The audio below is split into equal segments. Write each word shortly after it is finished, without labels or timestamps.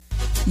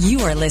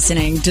You are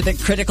listening to the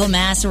Critical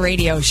Mass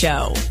Radio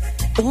Show,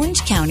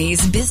 Orange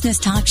County's business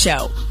talk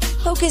show,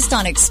 focused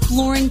on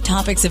exploring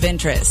topics of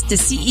interest to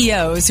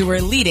CEOs who are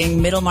leading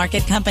middle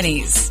market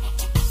companies.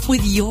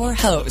 With your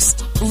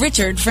host,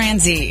 Richard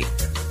Franzi.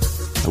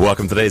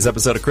 Welcome to today's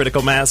episode of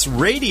Critical Mass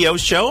Radio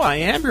Show. I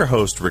am your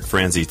host, Rick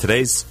Franzi.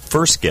 Today's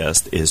first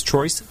guest is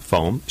Choice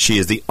Foam. She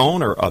is the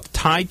owner of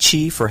Tai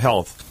Chi for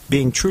Health.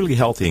 Being truly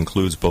healthy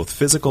includes both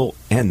physical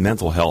and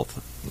mental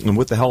health. And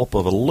with the help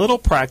of a little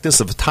practice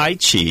of Tai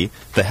Chi,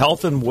 the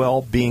health and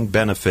well-being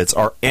benefits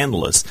are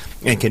endless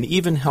and can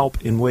even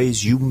help in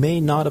ways you may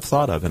not have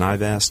thought of. And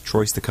I've asked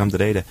Choice to come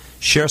today to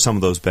share some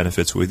of those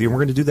benefits with you. And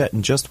we're going to do that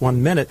in just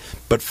 1 minute.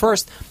 But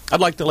first,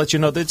 I'd like to let you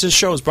know that this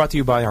show is brought to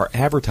you by our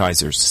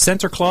advertisers,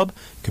 Center Club,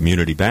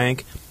 Community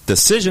Bank,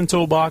 Decision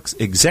Toolbox,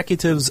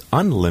 Executives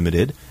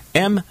Unlimited,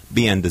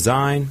 MBN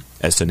Design,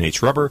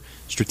 SNH Rubber,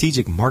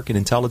 Strategic Market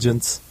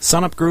Intelligence,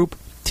 Sunup Group,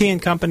 T &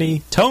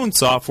 Company, Tone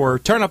Software,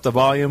 Turn Up the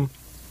Volume,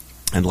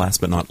 and last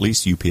but not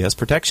least, UPS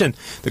Protection.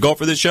 The goal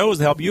for this show is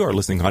to help you, our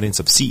listening audience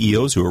of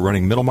CEOs who are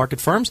running middle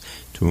market firms,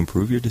 to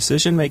improve your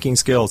decision-making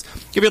skills.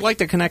 If you'd like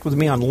to connect with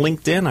me on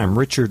LinkedIn, I'm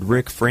Richard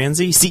Rick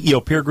Franzi.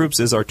 CEO Peer Groups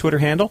is our Twitter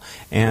handle.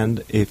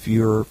 And if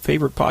your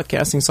favorite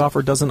podcasting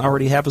software doesn't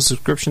already have a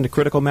subscription to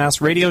Critical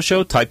Mass Radio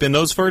Show, type in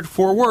those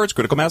four words,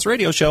 Critical Mass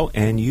Radio Show,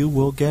 and you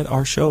will get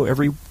our show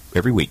every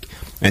week.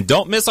 And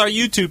don't miss our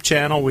YouTube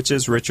channel, which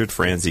is Richard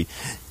Franzi.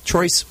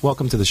 Choice,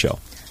 welcome to the show.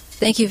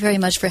 Thank you very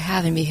much for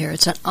having me here.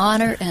 It's an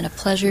honor and a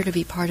pleasure to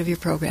be part of your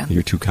program.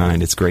 You're too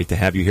kind. It's great to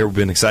have you here. We've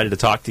been excited to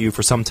talk to you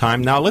for some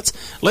time now.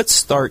 Let's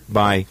start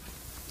by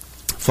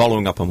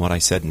following up on what I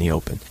said in the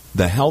open.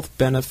 The health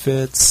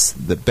benefits,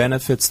 the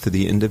benefits to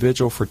the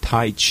individual for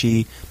Tai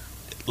Chi.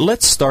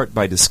 Let's start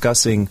by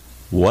discussing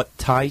what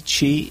Tai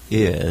Chi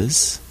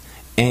is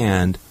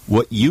and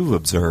what you've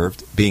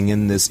observed being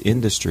in this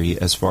industry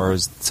as far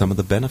as some of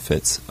the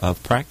benefits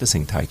of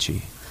practicing Tai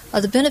Chi.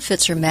 The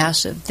benefits are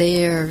massive.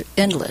 They are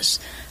endless.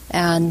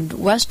 And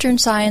Western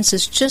science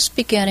is just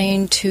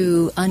beginning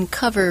to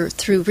uncover,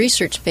 through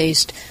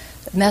research-based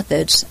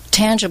methods,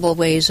 tangible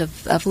ways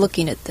of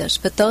looking at this.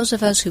 But those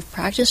of us who've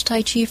practiced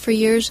Tai Chi for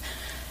years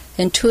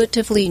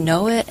intuitively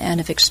know it and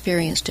have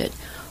experienced it.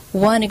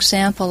 One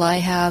example I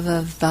have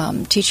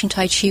of teaching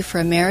Tai Chi for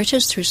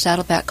emeritus through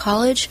Saddleback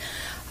College,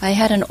 I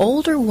had an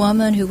older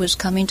woman who was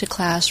coming to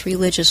class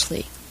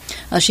religiously.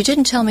 She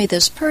didn't tell me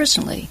this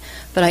personally,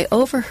 but I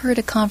overheard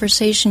a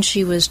conversation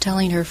she was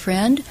telling her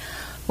friend.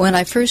 When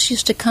I first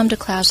used to come to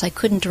class, I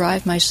couldn't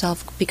drive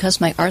myself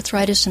because my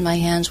arthritis in my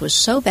hands was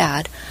so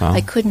bad,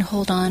 I couldn't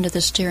hold on to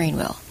the steering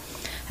wheel.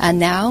 And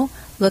now,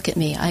 look at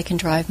me, I can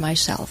drive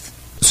myself.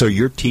 So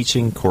you're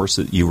teaching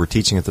courses, you were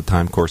teaching at the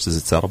time courses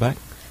at Saddleback?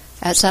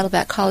 At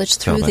Saddleback College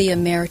through the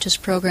emeritus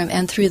program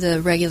and through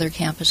the regular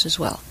campus as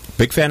well.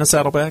 Big fan of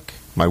Saddleback.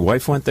 My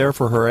wife went there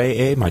for her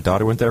AA. My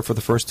daughter went there for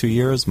the first 2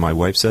 years. My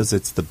wife says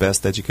it's the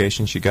best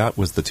education she got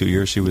was the 2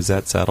 years she was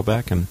at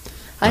Saddleback. And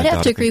I'd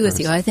have to agree with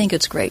you. I think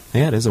it's great.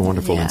 Yeah, it is a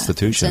wonderful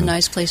institution. It's a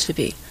nice place to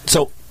be.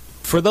 So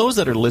for those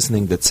that are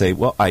listening that say,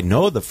 well, I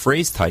know the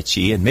phrase Tai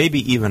Chi, and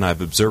maybe even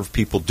I've observed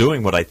people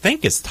doing what I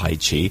think is Tai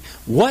Chi,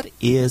 what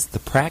is the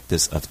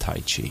practice of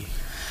Tai Chi?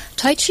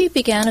 Tai Chi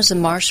began as a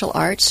martial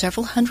art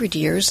several hundred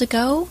years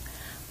ago,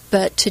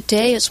 but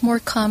today it's more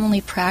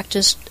commonly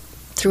practiced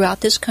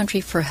throughout this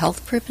country for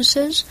health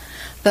purposes.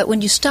 But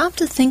when you stop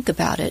to think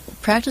about it,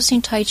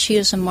 practicing Tai Chi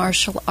is a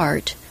martial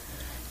art.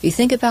 If you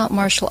think about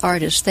martial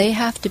artists, they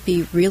have to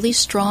be really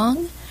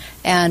strong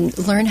and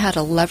learn how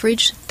to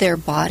leverage their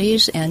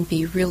bodies and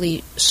be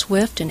really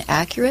swift and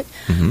accurate.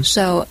 Mm-hmm.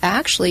 So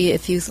actually,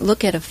 if you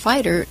look at a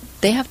fighter,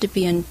 they have to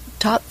be in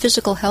top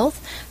physical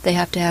health. They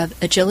have to have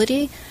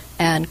agility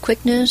and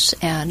quickness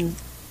and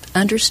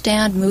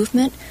understand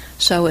movement.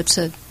 So it's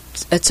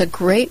a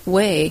great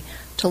way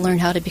to learn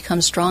how to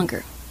become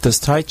stronger. Does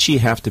Tai Chi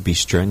have to be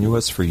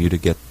strenuous for you to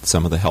get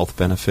some of the health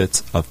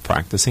benefits of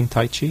practicing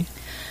Tai Chi?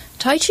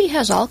 Tai Chi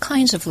has all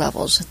kinds of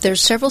levels. There's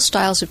several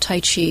styles of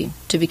Tai Chi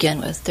to begin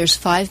with. There's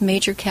 5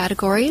 major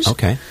categories.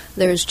 Okay.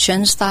 There's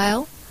Chen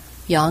style,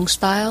 Yang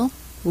style,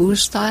 Wu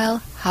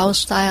style, Hao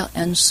style,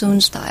 and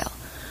Sun style.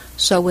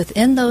 So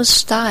within those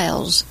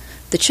styles,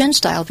 the Chen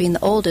style, being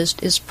the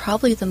oldest, is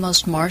probably the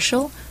most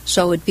martial,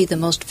 so it would be the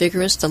most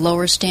vigorous, the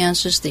lower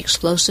stances, the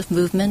explosive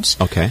movements.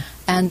 Okay.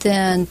 And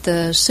then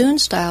the Sun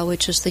style,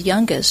 which is the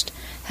youngest,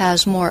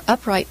 has more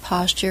upright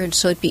posture, and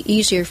so it'd be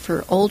easier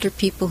for older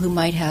people who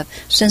might have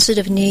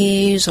sensitive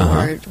knees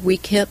or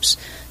weak hips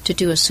to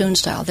do a Sun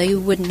style. They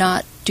would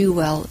not do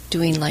well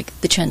doing like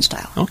the Chen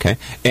style. Okay.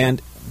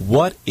 And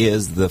what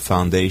is the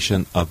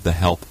foundation of the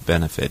health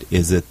benefit?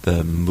 Is it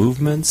the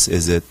movements?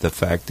 Is it the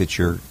fact that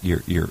you're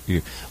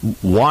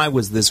why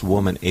was this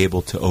woman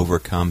able to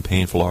overcome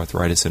painful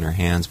arthritis in her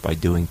hands by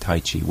doing Tai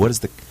Chi? What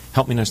is the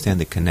Help me understand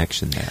the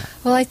connection there.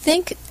 Well, I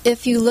think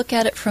if you look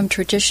at it from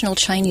traditional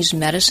Chinese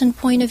medicine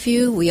point of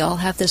view, we all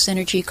have this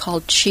energy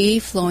called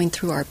qi flowing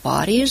through our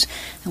bodies,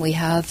 and we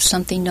have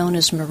something known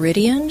as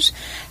meridians.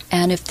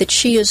 And if the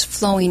qi is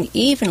flowing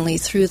evenly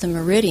through the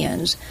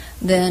meridians,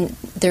 then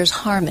there's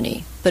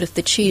harmony. But if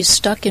the qi is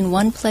stuck in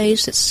one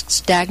place, it's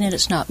stagnant,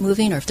 it's not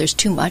moving, or if there's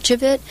too much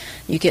of it,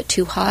 you get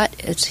too hot,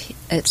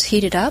 it's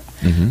heated up.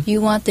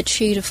 You want the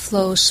qi to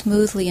flow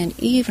smoothly and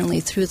evenly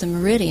through the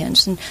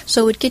meridians. And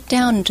so it would get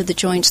down into the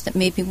joints that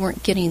maybe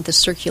weren't getting the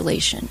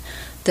circulation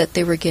that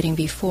they were getting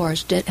before.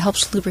 It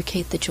helps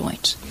lubricate the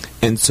joints.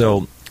 And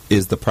so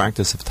is the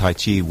practice of Tai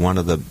Chi one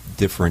of the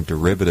different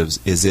derivatives?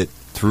 Is it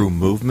through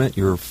movement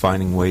you're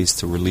finding ways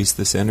to release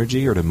this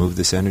energy or to move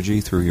this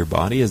energy through your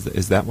body?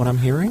 Is that what I'm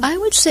hearing? I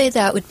would say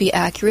that would be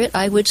accurate.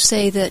 I would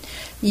say that,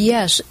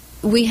 yes,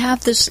 we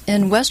have this,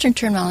 in Western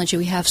terminology,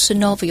 we have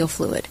synovial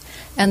fluid.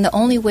 And the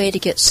only way to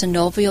get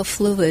synovial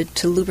fluid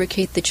to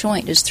lubricate the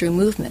joint is through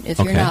movement. If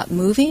you're not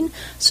moving,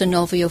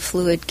 synovial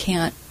fluid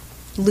can't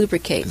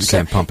lubricate. It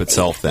can't pump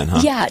itself then,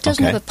 huh? Yeah, it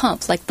doesn't have a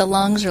pump. Like the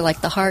lungs or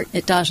like the heart,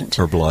 it doesn't.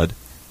 Or blood.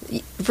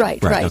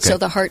 Right. Okay. So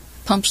the heart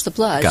pumps the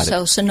blood. Got it.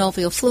 So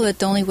synovial fluid,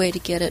 the only way to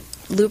get it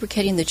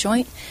lubricating the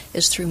joint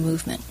is through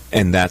movement.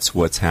 And that's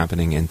what's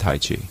happening in Tai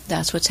Chi.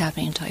 That's what's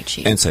happening in Tai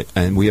Chi.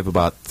 And we have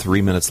about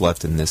 3 minutes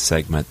left in this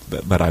segment,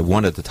 but I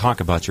wanted to talk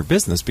about your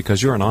business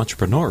because you're an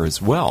entrepreneur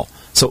as well.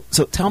 So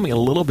tell me a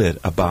little bit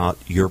about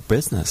your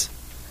business.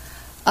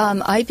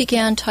 I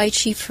began Tai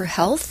Chi for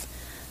Health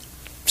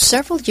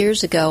several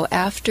years ago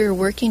after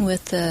working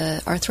with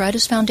the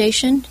Arthritis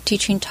Foundation,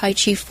 teaching Tai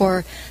Chi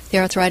for the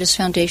Arthritis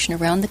Foundation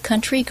around the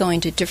country,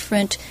 going to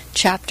different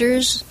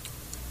chapters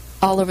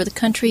all over the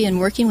country and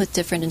working with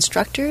different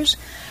instructors.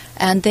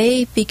 And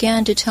they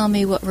began to tell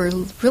me what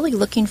we're really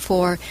looking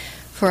for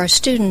our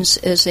students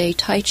is a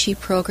Tai Chi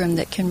program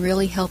that can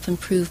really help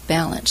improve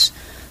balance.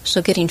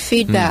 So getting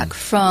feedback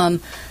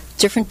from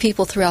different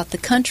people throughout the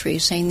country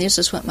saying this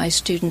is what my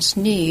students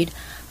need.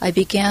 I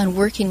began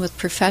working with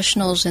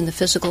professionals in the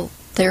physical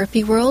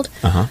therapy world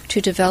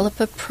to develop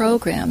a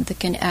program that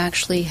can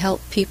actually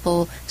help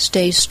people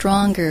stay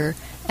stronger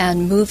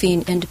and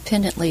moving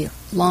independently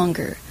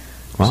longer.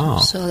 Wow.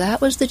 So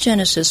that was the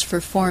genesis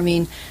for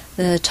forming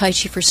the Tai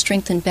Chi for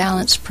Strength and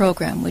Balance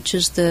program, which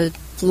is the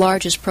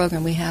largest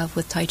program we have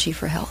with Tai Chi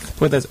for Health.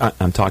 Well,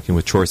 I'm talking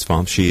with Joyce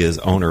Pham. She is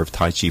owner of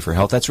Tai Chi for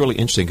Health. That's really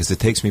interesting because it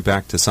takes me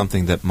back to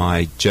something that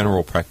my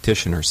general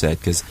practitioner said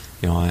because,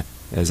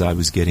 as I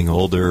was getting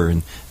older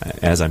and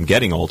as I'm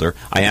getting older,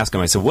 I asked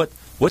him, I said,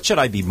 what should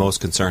I be most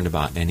concerned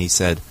about? And he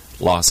said,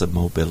 loss of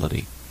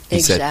mobility. He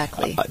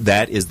exactly. said,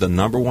 that is the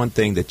number one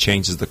thing that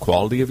changes the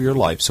quality of your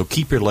life. So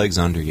keep your legs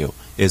under you,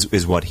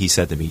 is what he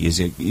said to me.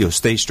 Is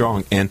stay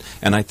strong. And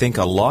I think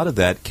a lot of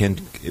that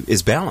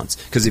is balance.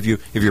 Because if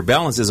your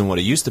balance isn't what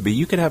it used to be,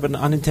 you could have an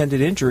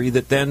unintended injury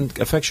that then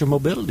affects your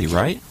mobility,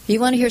 right? You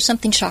want to hear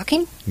something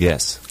shocking?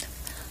 Yes.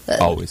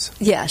 Always.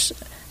 Yes.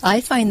 I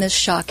find this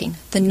shocking.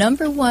 The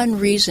number one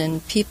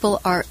reason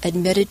people are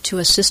admitted to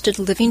assisted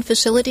living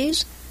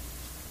facilities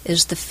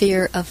is the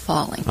fear of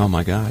falling. Oh,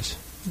 my gosh.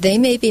 They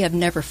maybe have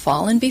never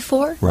fallen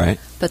before, right?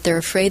 But they're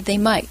afraid they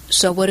might.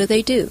 So what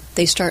do?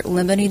 They start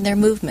limiting their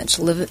movements,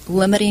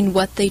 limiting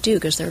what they do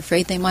because they're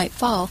afraid they might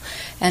fall.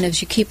 And as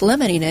you keep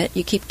limiting it,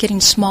 you keep getting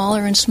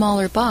smaller and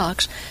smaller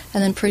box,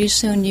 and then pretty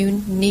soon you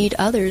need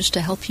others to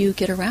help you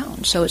get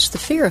around. So it's the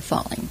fear of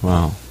falling.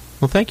 Wow.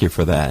 Well, thank you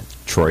for that,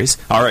 Troyce.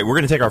 All right, we're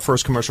going to take our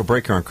first commercial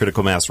break here on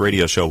Critical Mass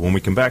Radio Show. When we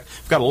come back,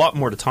 we've got a lot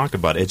more to talk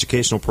about,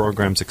 educational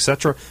programs,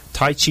 etc.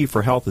 Tai Chi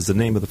for Health is the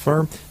name of the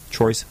firm.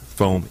 Joyce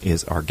Pham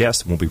is our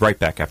guest. We'll be right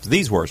back after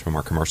these words from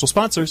our commercial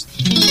sponsors.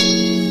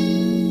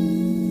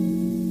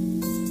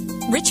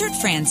 Richard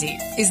Franzi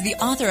is the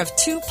author of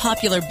 2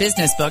 popular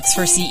business books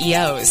for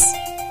CEOs.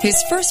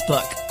 His first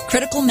book,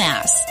 Critical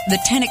Mass, The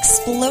 10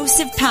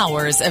 Explosive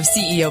Powers of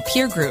CEO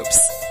Peer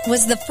Groups,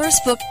 was the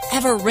first book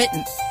ever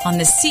written on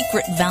the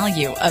secret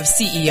value of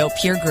CEO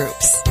peer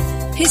groups.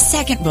 His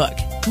second book,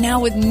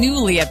 now with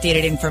newly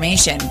updated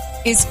information,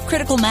 is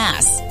Critical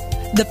Mass,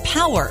 The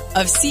Power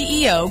of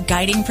CEO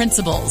Guiding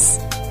Principles.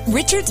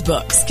 Richard's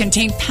books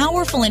contain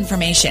powerful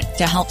information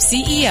to help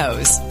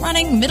CEOs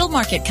running middle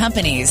market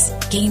companies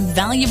gain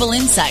valuable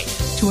insight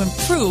to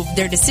improve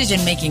their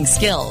decision-making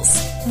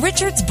skills.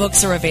 Richard's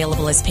books are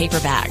available as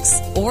paperbacks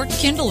or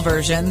Kindle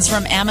versions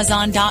from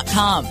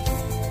Amazon.com.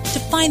 To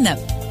find them,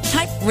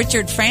 type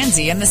Richard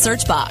Franzi in the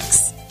search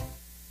box.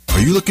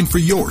 Are you looking for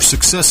your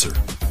successor?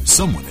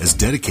 Someone as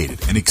dedicated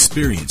and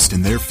experienced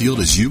in their field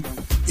as you?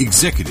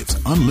 Executives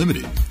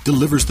Unlimited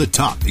delivers the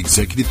top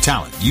executive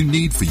talent you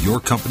need for your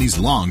company's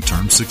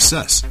long-term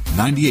success.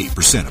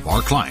 98% of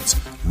our clients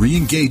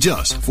re-engage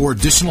us for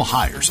additional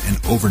hires, and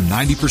over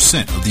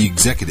 90% of the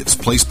executives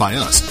placed by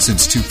us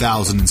since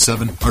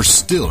 2007 are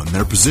still in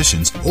their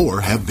positions or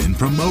have been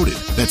promoted.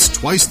 That's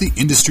twice the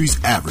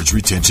industry's average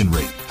retention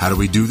rate. How do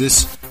we do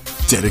this?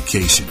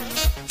 Dedication.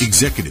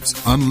 Executives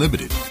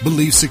Unlimited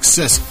believe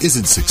success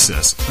isn't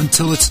success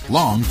until it's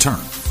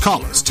long-term.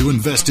 Call us to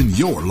invest in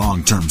your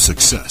long-term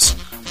success.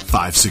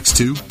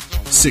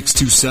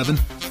 562-627-5600.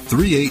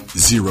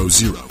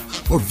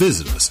 888-3800 or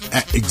visit us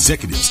at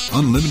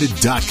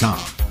executivesunlimited.com.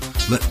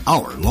 Let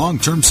our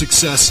long-term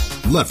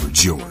success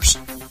leverage yours.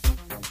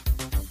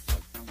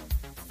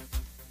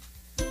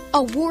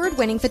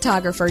 Award-winning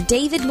photographer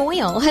David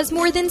Moyle has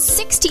more than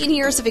 16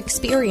 years of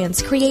experience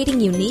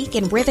creating unique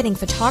and riveting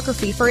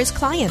photography for his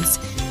clients.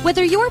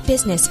 Whether your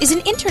business is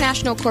an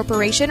international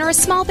corporation or a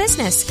small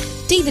business,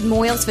 David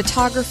Moyle's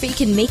photography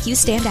can make you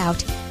stand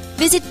out.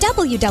 Visit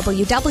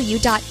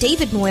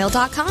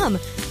www.davidmoyle.com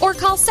or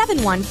call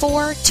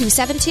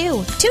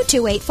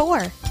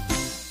 714-272-2284.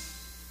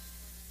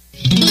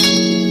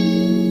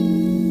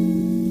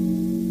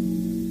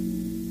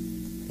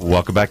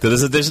 Welcome back to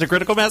this edition of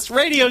Critical Mass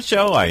Radio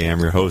Show. I am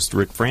your host,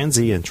 Rick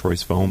Franzi, and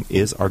Choice Foam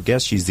is our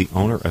guest. She's the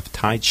owner of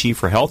Tai Chi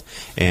for Health,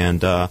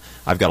 and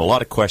I've got a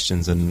lot of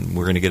questions, and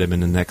we're going to get them in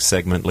the next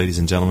segment, ladies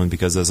and gentlemen,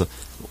 because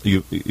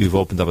you've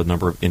opened up a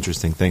number of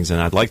interesting things, and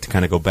I'd like to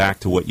kind of go back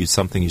to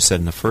something you said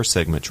in the first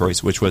segment,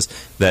 Choice, which was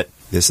that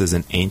this is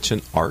an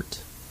ancient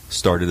art,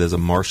 started as a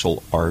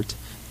martial art,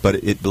 but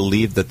it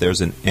believed that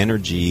there's an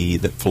energy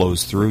that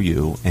flows through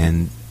you,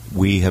 and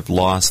we have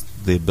lost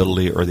the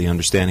ability or the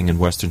understanding in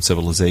Western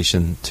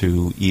civilization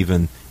to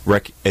even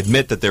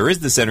admit that there is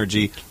this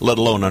energy, let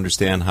alone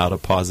understand how to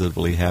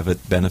positively have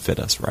it benefit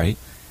us, right?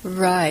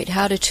 Right,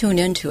 how to tune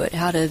into it,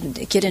 how to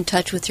get in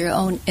touch with your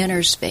own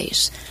inner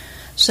space.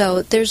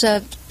 So there's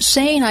a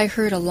saying I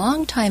heard a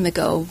long time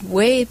ago,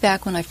 way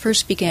back when I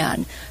first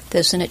began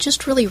this, and it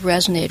just really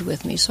resonated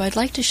with me. So I'd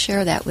like to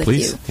share that with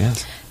Please, you.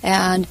 Yes.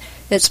 And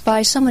it's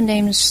by someone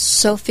named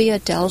Sophia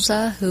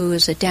Delza, who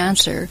is a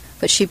dancer,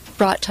 but she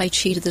brought Tai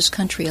Chi to this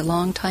country a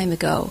long time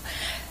ago.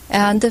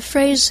 And the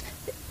phrase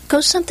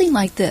goes something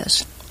like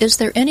this: is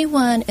there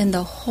anyone in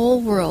the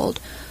whole world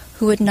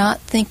who would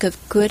not think of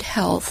good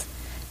health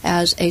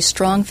as a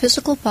strong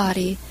physical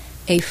body,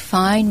 a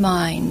fine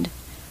mind,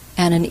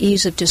 and an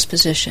ease of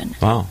disposition?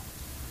 Wow.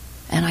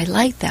 And I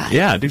like that.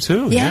 Yeah, I do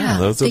too. Yeah,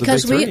 those are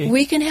because the big three.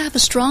 we can have a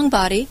strong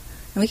body,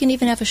 and we can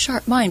even have a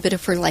sharp mind, but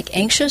if we're like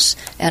anxious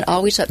and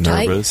always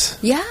uptight, nervous,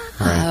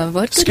 right.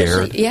 What good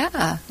scared,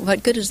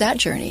 what good is that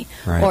journey?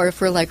 Right. Or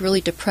if we're like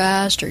really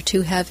depressed or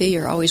too heavy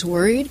or always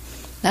worried,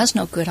 that's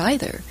no good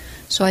either.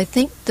 So I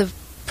think the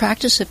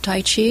practice of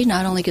Tai Chi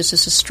not only gives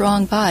us a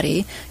strong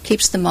body,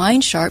 keeps the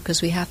mind sharp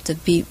because we have to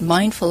be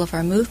mindful of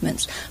our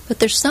movements, but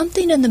there's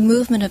something in the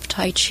movement of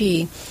Tai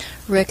Chi,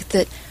 Rick,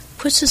 that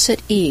puts us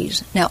at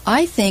ease. Now,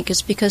 I think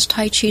it's because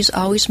Tai Chi is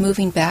always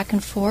moving back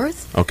and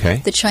forth.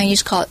 Okay. The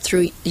Chinese call it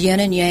through yin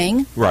and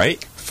yang.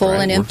 Right. Full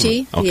and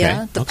empty. Okay.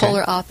 Yeah, the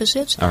polar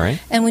opposites. All right.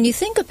 And when you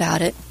think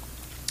about it,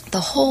 the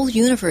whole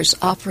universe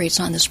operates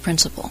on this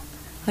principle.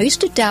 I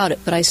used to doubt it,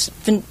 but I've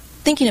been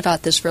thinking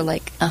about this for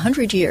like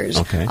 100 years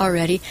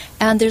already,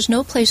 and there's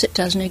no place it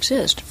doesn't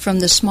exist, from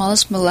the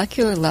smallest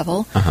molecular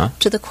level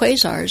to the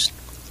quasars,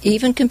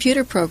 even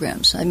computer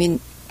programs. I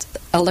mean,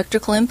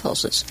 electrical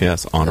impulses.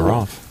 Yes, on or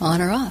off.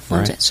 On or off.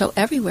 Right. So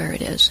everywhere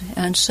it is.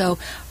 And so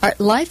our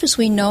life as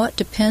we know it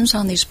depends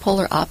on these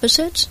polar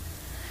opposites.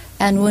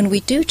 And when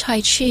we do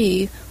Tai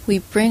Chi, we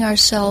bring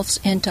ourselves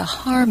into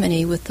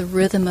harmony with the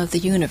rhythm of the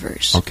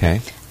universe.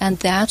 Okay. And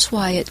that's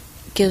why it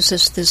gives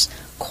us this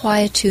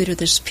quietude or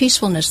this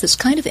peacefulness that's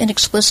kind of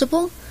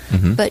inexplicable,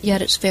 but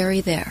yet it's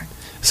very there.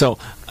 So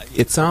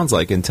it sounds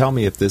like, and tell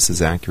me if this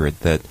is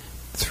accurate, that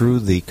through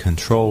the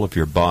control of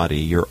your body,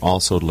 you're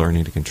also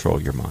learning to control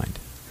your mind.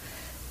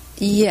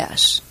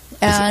 Yes.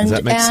 Does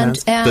that make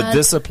sense? And the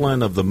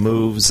discipline of the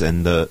moves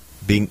and the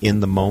being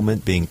in the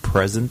moment, being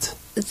present.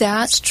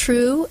 That's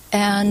true,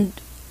 and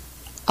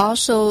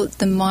also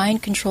the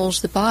mind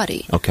controls the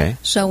body. Okay.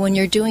 So when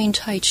you're doing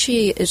Tai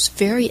Chi, it's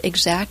very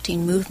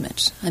exacting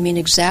movements. I mean,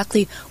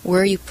 exactly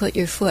where you put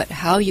your foot,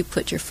 how you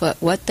put your foot,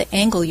 what the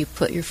angle you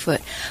put your foot,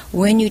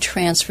 when you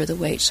transfer the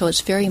weight. So it's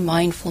very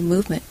mindful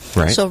movement.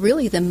 Right. So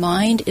really the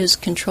mind is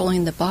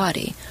controlling the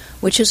body,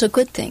 which is a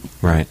good thing.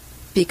 Right.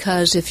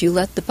 Because if you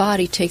let the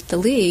body take the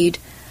lead,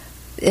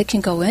 it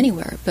can go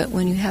anywhere. But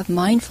when you have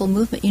mindful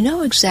movement, you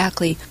know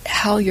exactly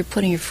how you're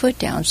putting your foot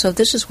down. So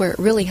this is where it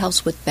really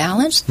helps with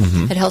balance.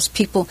 It helps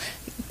people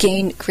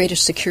gain greater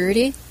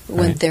security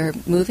when they're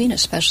moving,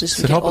 especially as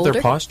we get older. Does it help with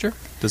their posture?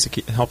 Does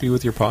it help you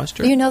with your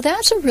posture? You know,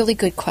 that's a really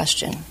good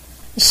question.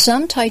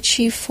 Some Tai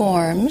Chi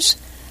forms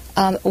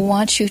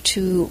want you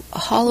to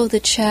hollow the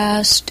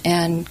chest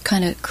and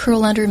kind of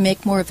curl under,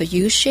 make more of a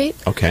U shape.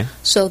 Okay.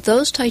 So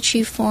those Tai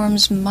Chi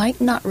forms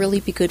might not really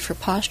be good for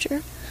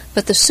posture.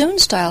 But the Sun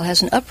style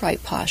has an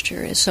upright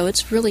posture, so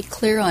it's really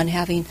clear on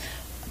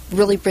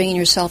really bringing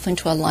yourself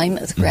into alignment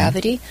with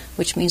gravity,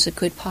 which means a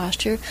good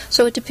posture.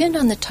 So it depends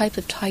on the type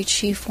of Tai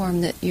Chi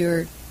form that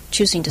you're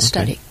choosing to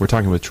study. We're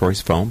talking with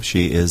Choice Foam.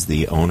 She is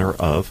the owner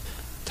of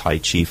Tai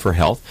Chi for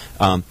Health.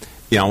 I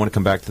want to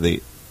come back to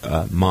the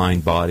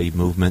mind-body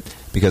movement,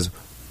 because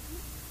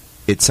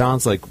it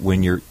sounds like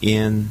when you're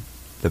in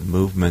the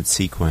movement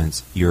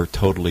sequence, you're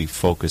totally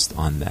focused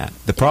on that.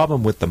 The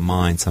problem with the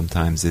mind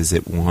sometimes is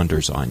it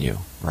wanders on you,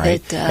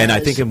 right? It does. And I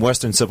think in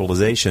Western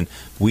civilization,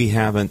 we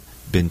haven't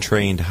been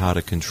trained how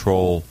to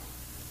control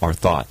our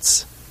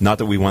thoughts. not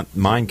that we want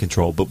mind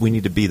control, but we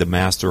need to be the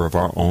master of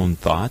our own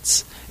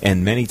thoughts.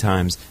 And many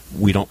times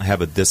we don't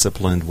have a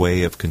disciplined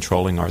way of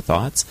controlling our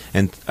thoughts.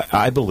 And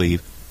I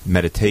believe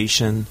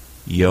meditation,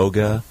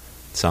 yoga,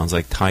 sounds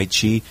like Tai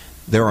Chi,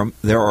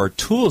 there are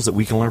tools that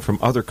we can learn from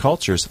other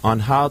cultures on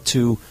how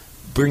to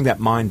bring that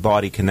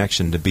mind-body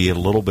connection to be a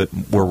little bit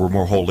where we're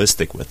more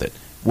holistic with it.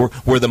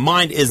 Where the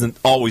mind isn't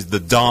always the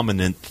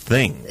dominant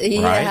thing,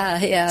 right?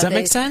 Yeah. Does that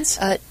make sense?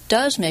 It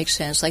does make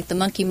sense. Like the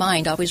monkey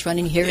mind, always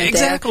running here and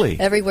exactly.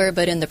 there, everywhere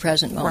but in the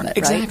present moment, right?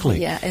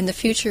 Exactly. Yeah, in the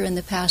future, in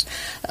the past.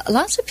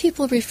 Lots of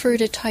people refer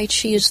to Tai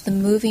Chi as the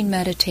moving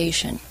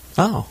meditation.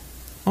 Oh,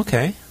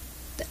 okay.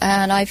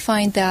 And I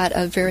find that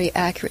a very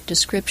accurate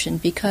description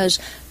because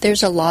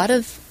there's a lot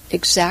of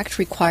exact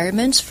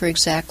requirements for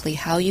exactly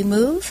how you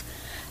move.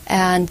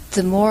 And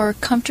the more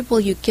comfortable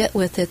you get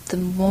with it, the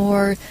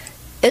more...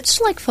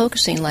 It's like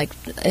focusing. Like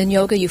in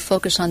yoga, you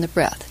focus on the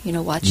breath.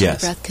 Watching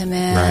yes. the breath come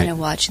in and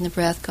watching the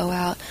breath go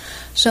out.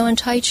 So in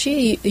Tai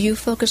Chi, you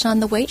focus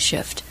on the weight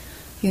shift,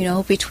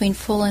 between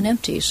full and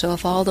empty. So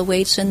if all the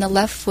weight's in the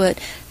left foot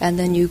and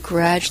then you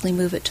gradually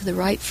move it to the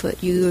right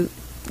foot, you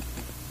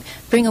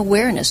bring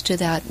awareness to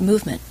that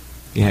movement.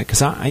 Yeah,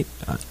 because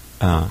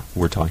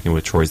we're talking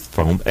with Troy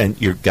Foam,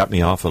 and you got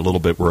me off a little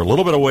bit. We're a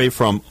little bit away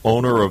from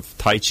owner of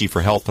Tai Chi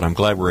for Health, but I'm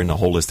glad we're in a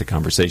holistic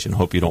conversation.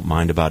 Hope you don't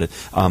mind about it.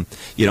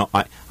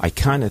 I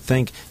kind of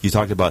think you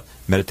talked about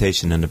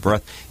meditation and the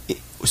breath.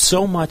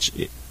 So much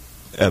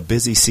a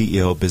busy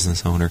CEO,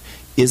 business owner,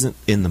 isn't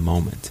in the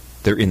moment.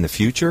 They're in the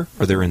future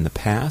or they're in the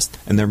past,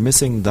 and they're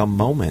missing the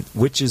moment,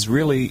 which is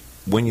really,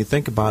 when you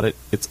think about it,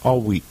 it's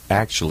all we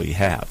actually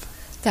have.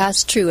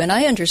 That's true, and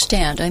I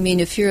understand. I mean,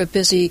 if you're a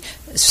busy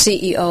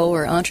CEO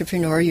or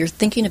entrepreneur, you're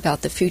thinking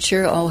about the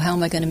future. Oh, how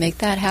am I going to make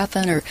that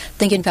happen? Or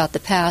thinking about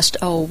the past.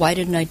 Oh, why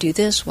didn't I do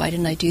this? Why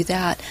didn't I do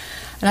that?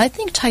 And I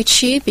think Tai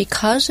Chi,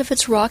 because of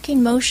its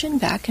rocking motion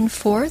back and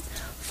forth,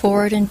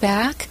 forward and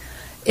back,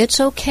 it's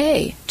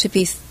okay to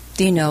be,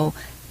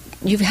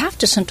 you have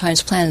to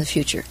sometimes plan the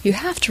future. You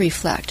have to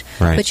reflect.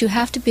 Right. But you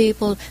have to be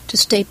able to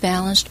stay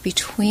balanced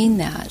between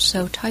that.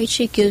 So Tai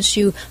Chi gives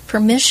you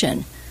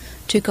permission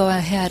to go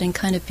ahead and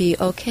kind of be,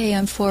 okay,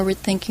 I'm forward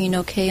thinking,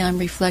 okay, I'm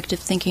reflective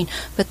thinking,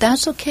 but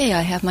that's okay.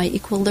 I have my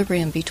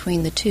equilibrium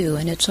between the two,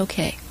 and it's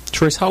okay.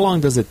 Trace, how long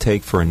does it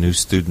take for a new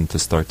student to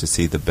start to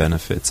see the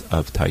benefits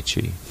of Tai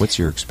Chi? What's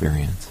your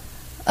experience?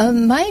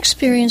 My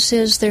experience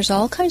is there's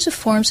all kinds of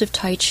forms of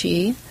Tai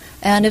Chi,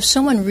 and if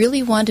someone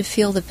really wanted to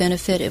feel the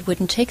benefit, it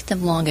wouldn't take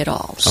them long at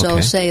all. So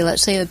let's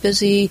say a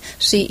busy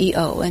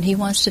CEO, and he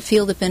wants to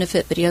feel the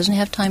benefit, but he doesn't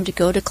have time to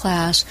go to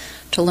class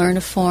to learn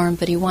a form,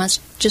 but he wants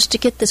just to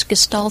get this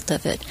gestalt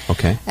of it.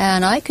 Okay.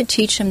 And I could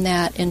teach him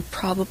that in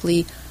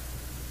probably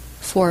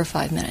 4 or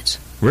 5 minutes.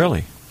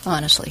 Really?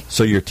 Honestly.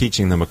 So you're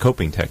teaching them a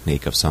coping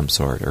technique of some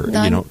sort, or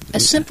a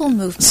simple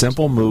movement.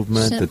 Simple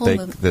movement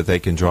that they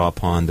can draw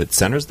upon that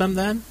centers them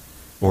then?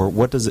 Or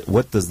what does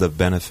the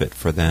benefit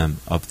for them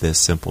of this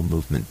simple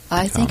movement become?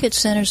 I think it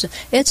centers.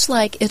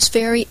 It's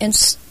very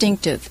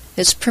instinctive.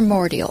 It's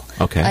primordial.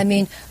 Okay. I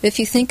mean, if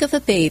you think of a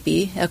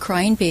baby, a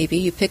crying baby,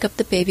 you pick up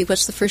the baby.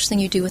 What's the first thing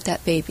you do with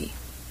that baby?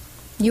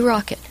 You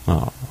rock it.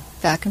 Oh.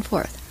 Back and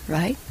forth,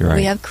 right? You're right.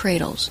 We have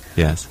cradles.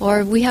 Yes.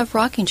 Or we have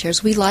rocking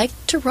chairs. We like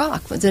to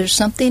rock. There's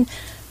something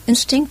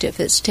instinctive.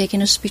 It's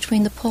taking us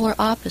between the polar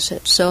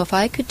opposites. So if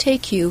I could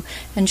take you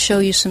and show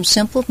you some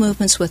simple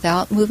movements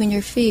without moving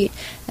your feet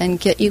and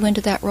get you into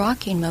that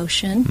rocking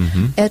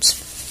motion, it's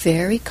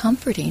very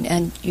comforting,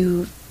 and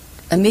you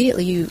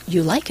immediately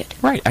you like it.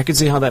 Right. I can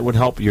see how that would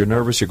help. You're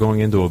nervous. You're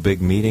going into a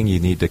big meeting. You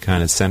need to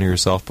kind of center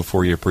yourself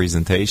before your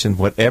presentation.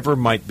 Whatever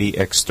might be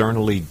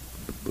externally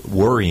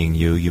worrying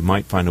you, you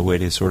might find a way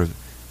to sort of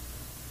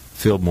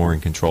feel more in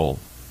control,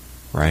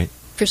 right?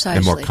 Precisely.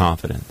 And more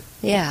confident.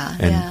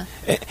 Yeah,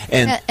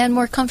 and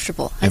more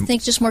comfortable. I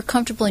think just more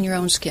comfortable in your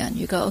own skin.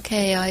 You go,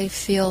 okay, I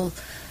feel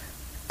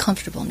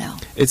comfortable now.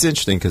 It's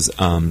interesting because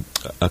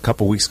a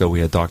couple weeks ago we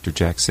had Dr.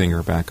 Jack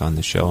Singer back on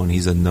the show, and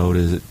he's a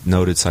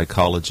noted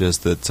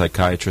psychologist,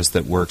 psychiatrist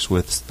that works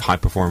with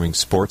high-performing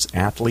sports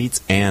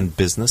athletes and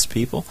business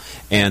people.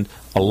 And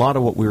a lot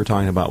of what we were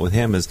talking about with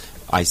him is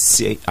I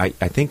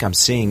think I'm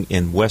seeing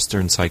in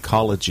Western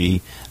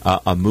psychology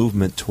a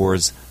movement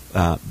towards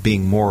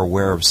being more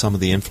aware of some of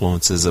the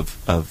influences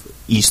of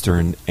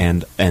Eastern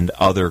and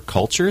other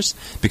cultures,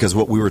 because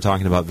what we were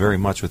talking about very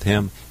much with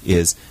him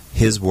is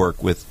his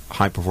work with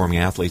high-performing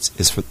athletes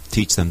is to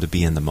teach them to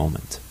be in the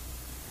moment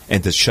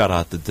and to shut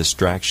out the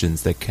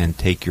distractions that can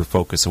take your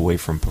focus away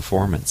from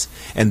performance.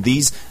 And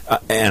these,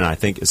 and I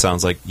think it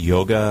sounds like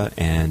yoga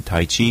and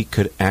Tai Chi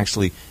could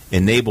actually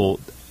enable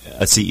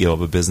a CEO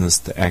of a business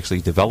to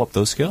actually develop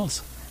those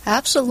skills.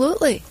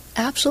 Absolutely.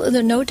 Absolutely.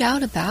 There's no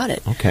doubt about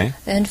it. Okay.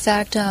 In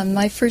fact,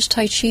 my first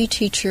Tai Chi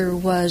teacher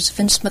was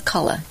Vince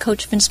McCullough,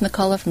 Coach Vince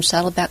McCullough from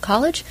Saddleback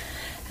College,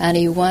 and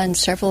he won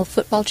several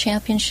football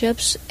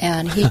championships,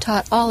 and he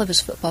taught all of his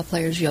football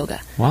players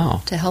yoga.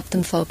 Wow. To help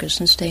them focus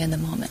and stay in the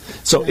moment.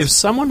 So if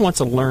someone wants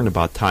to learn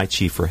about Tai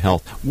Chi for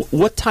health,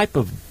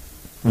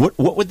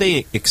 what would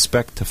they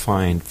expect to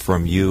find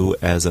from you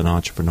as an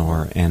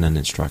entrepreneur and an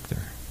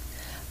instructor?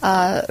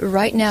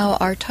 Right now,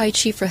 our Tai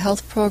Chi for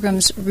Health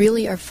programs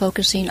really are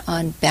focusing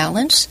on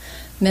balance,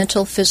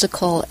 mental,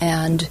 physical,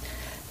 and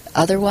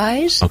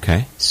otherwise.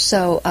 Okay.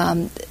 So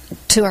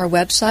to our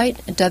website,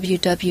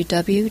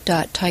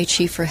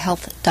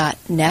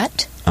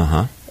 www.taichiforhealth.net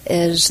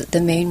is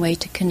the main way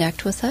to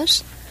connect with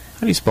us.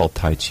 How do you spell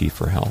Tai Chi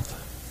for Health?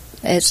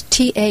 It's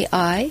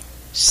TAICHIFOR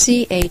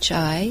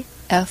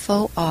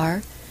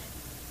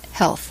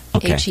Health,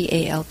 Okay.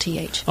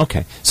 HEALTH.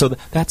 Okay, so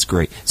that's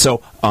great.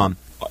 So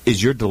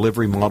is your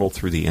delivery model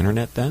through the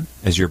internet then,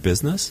 as your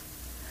business?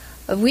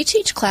 We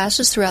teach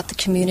classes throughout the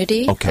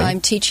community. Okay.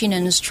 I'm teaching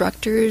an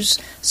instructor's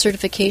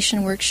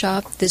certification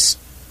workshop this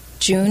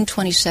June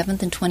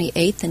 27th and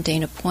 28th in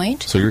Dana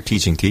Point. So you're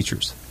teaching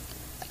teachers?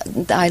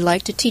 I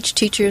like to teach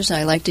teachers, and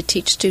I like to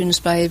teach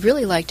students, but I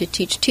really like to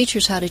teach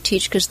teachers how to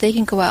teach because they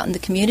can go out in the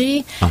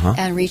community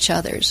and reach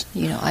others.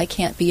 You know, I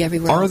can't be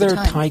everywhere all the time.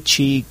 Are there Tai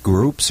Chi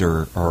groups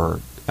or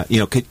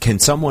can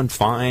someone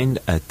find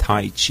a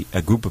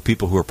group of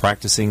people who are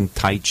practicing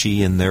Tai Chi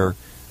in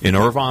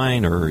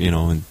Irvine or,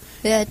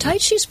 Yeah, Tai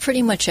Chi's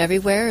pretty much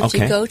everywhere. If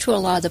Okay. you go to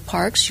a lot of the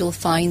parks, you'll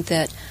find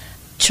that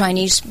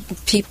Chinese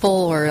people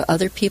or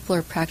other people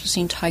are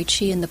practicing Tai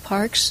Chi in the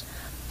parks.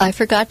 I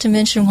forgot to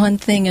mention one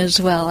thing as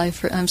well.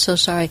 I'm so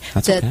sorry.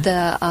 That's that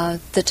okay.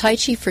 the Tai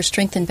Chi for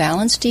Strength and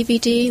Balance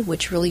DVD,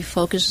 which really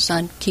focuses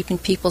on keeping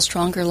people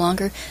stronger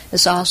longer,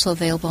 is also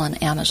available on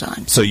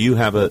Amazon. So you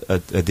have a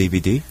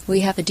DVD? We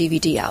have a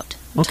DVD out.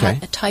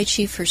 Okay. Tai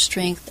Chi for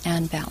Strength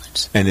and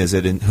Balance. And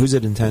who's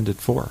it intended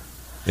for?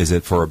 Is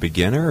it for a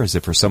beginner? Is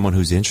it for someone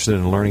who's interested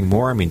in learning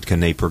more? I mean, can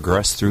they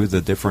progress through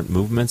the different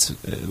movements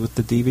with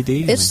the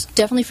DVD? It's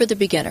definitely for the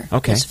beginner.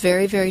 Okay. It's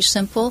very, very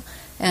simple,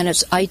 and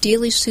it's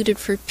ideally suited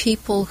for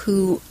people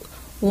who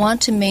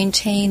want to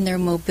maintain their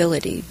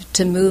mobility,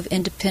 to move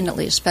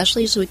independently,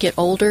 especially as we get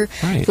older.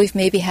 Right. If we've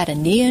maybe had a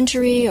knee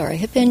injury or a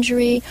hip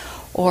injury,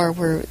 or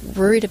we're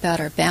worried about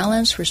our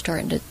balance, we're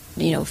starting to,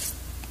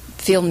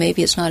 feel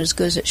maybe it's not as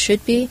good as it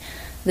should be.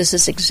 This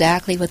is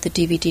exactly what the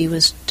DVD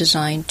was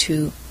designed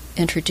to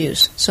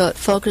introduce. So it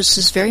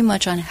focuses very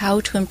much on how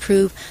to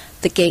improve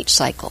the gait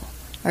cycle.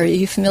 Are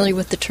you familiar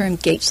with the term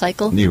gait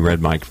cycle? You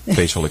read my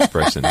facial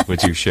expression.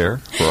 Would you share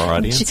for our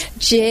audience?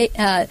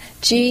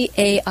 G-A-I-T,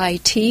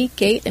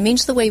 gait. It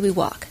means the way we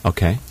walk.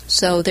 Okay.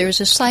 So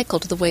there's a cycle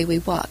to the way we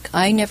walk.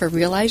 I never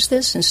realized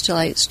this until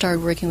I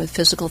started working with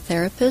physical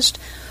therapists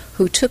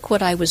who took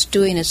what I was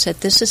doing and said,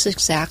 this is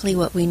exactly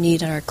what we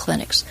need in our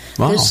clinics.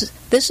 Wow.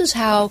 This is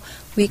how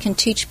we can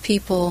teach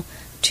people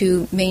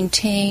to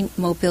maintain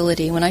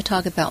mobility. When I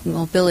talk about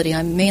mobility,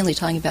 I'm mainly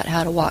talking about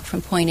how to walk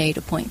from point A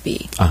to point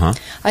B.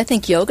 I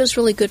think yoga is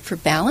really good for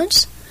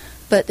balance,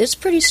 but it's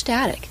pretty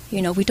static.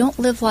 We don't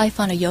live life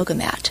on a yoga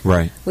mat.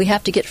 Right. We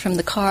have to get from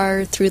the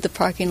car through the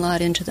parking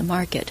lot into the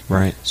market.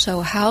 Right.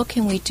 So how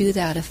can we do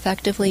that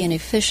effectively and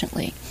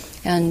efficiently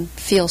and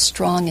feel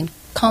strong and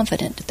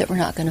confident that we're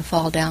not going to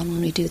fall down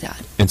when we do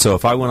that? And so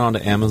if I went on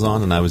to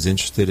Amazon and I was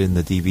interested in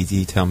the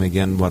DVD, tell me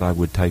again what I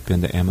would type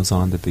into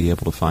Amazon to be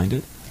able to find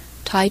it?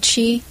 Tai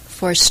Chi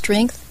for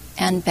Strength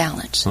and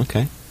Balance.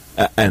 Okay.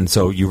 And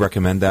so you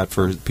recommend that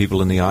for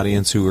people in the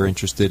audience who are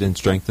interested in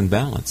strength and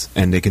balance.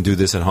 And they can do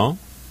this at home?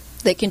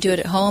 They can do it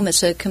at home.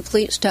 It's a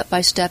complete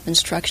step-by-step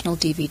instructional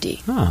DVD.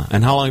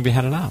 And how long have you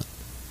had it out?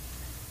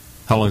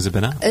 How long has it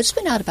been out? It's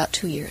been out about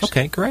 2 years.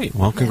 Okay, great.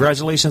 Well,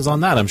 congratulations on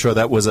that. I'm sure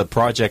that was a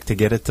project to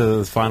get it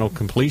to final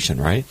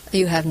completion, right?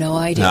 You have no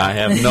idea. I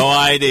have no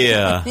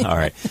idea. All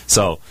right.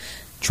 So,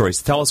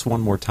 Troyce, tell us one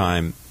more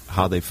time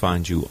how they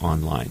find you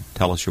online.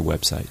 Tell us your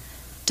website.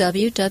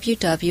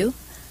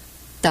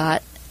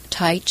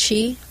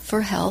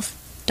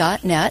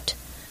 www.taichiforhealth.net.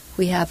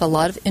 We have a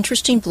lot of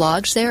interesting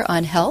blogs there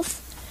on health.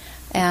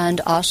 And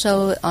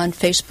also on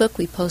Facebook,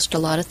 we post a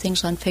lot of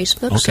things on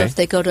Facebook. Okay. So if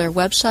they go to our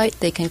website,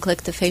 they can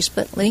click the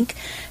Facebook link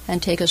and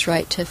take us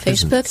right to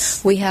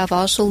Facebook. We have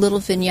also little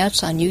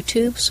vignettes on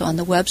YouTube. So on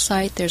the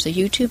website, there's a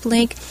YouTube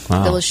link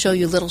that will show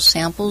you little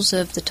samples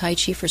of the Tai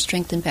Chi for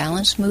Strength and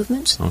Balance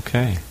movements.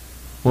 Okay.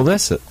 Well,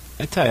 that's it.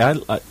 I tell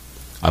you,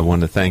 I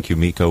want to thank you,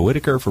 Miko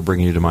Whitaker, for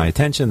bringing you to my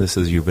attention.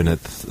 You've been a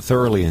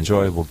thoroughly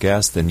enjoyable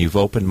guest, and you've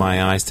opened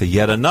my eyes to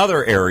yet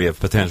another area of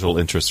potential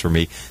interest for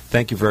me.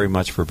 Thank you very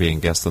much for being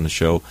a guest on the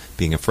show,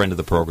 being a friend of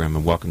the program,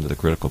 and welcome to the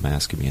Critical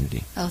Mass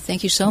community. Oh,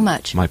 thank you so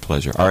much. My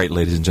pleasure. All right,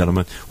 ladies and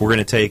gentlemen, we're going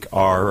to take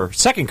our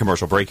second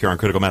commercial break here on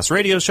Critical Mass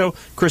Radio Show.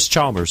 Chris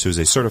Chalmers, who's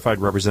a certified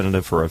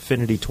representative for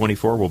Affinity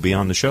 24, will be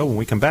on the show when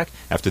we come back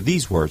after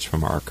these words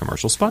from our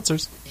commercial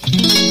sponsors.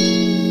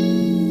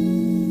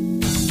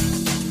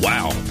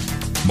 Wow.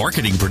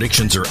 Marketing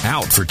predictions are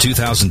out for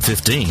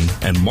 2015,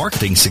 and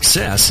marketing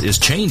success is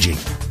changing.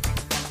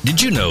 Did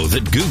you know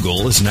that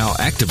Google is now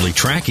actively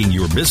tracking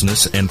your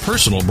business and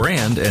personal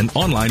brand and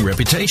online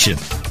reputation?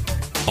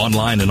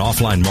 Online and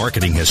offline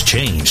marketing has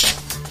changed.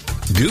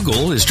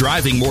 Google is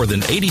driving more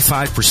than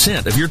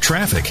 85% of your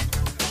traffic.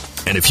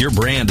 And if your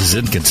brand is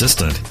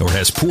inconsistent or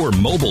has poor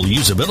mobile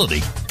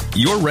usability,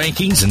 your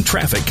rankings and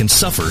traffic can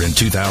suffer in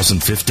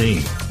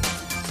 2015.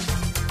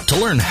 To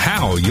learn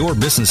how your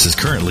business is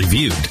currently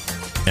viewed,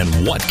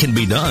 and what can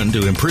be done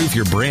to improve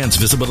your brand's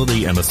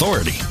visibility and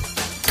authority.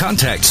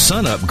 Contact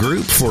SunUp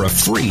Group for a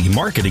free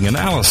marketing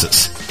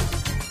analysis.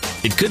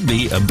 It could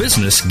be a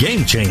business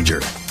game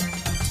changer.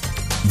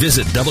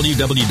 Visit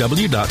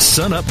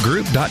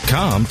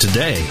www.sunupgroup.com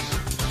today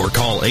or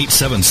call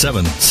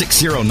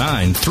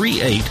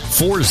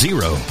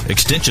 877-609-3840,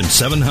 extension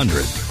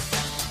 700.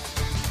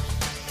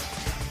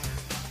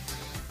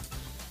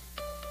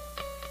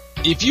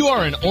 If you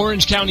are an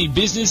Orange County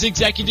business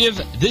executive,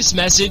 this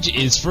message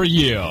is for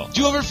you.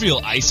 Do you ever feel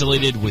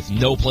isolated with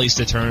no place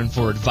to turn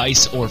for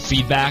advice or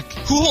feedback?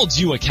 Who holds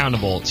you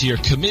accountable to your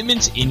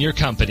commitments in your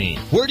company?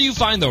 Where do you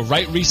find the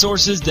right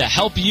resources to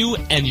help you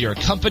and your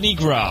company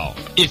grow?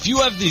 If you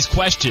have these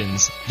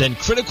questions, then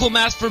Critical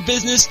Mass for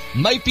Business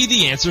might be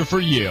the answer for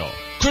you.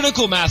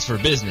 Critical Mass for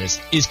Business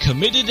is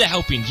committed to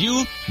helping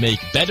you make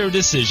better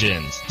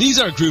decisions. These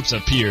are groups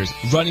of peers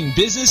running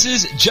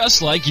businesses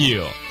just like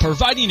you,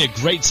 providing a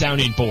great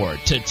sounding board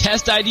to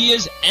test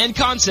ideas and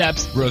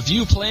concepts,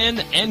 review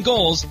plans and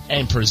goals,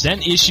 and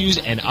present issues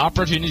and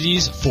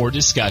opportunities for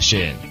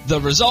discussion. The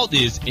result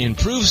is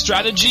improved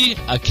strategy,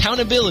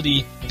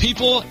 accountability,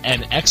 people,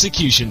 and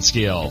execution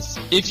skills.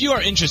 If you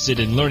are interested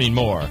in learning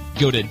more,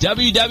 go to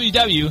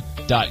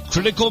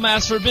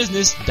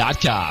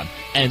www.criticalmassforbusiness.com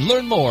and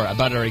learn more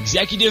about our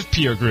executive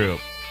peer group.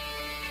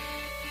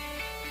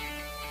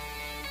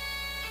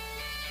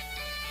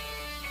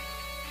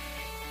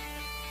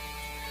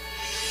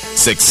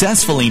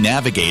 Successfully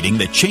navigating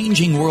the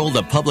changing world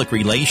of public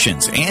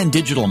relations and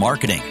digital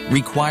marketing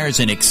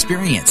requires an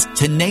experienced,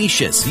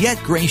 tenacious, yet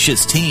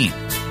gracious team.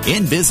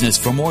 In business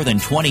for more than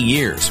 20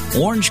 years,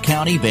 Orange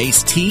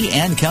County-based T&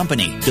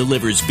 Company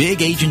delivers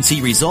big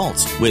agency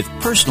results with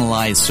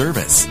personalized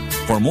service.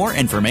 For more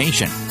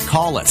information,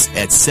 call us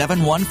at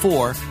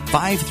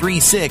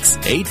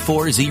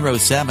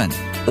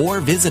 714-536-8407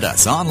 or visit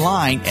us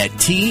online at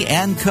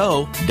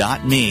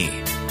tandco.me.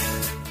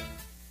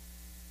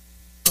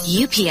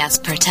 UPS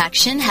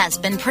Protection has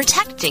been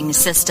protecting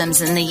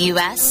systems in the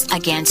U.S.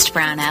 against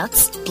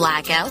brownouts,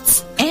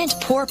 blackouts, and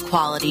poor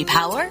quality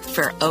power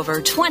for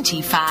over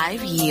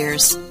 25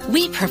 years.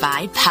 We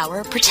provide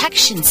power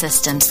protection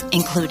systems,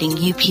 including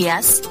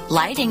UPS,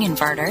 lighting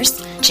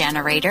inverters,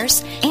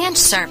 generators, and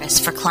service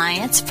for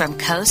clients from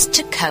coast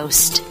to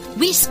coast.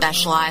 We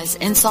specialize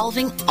in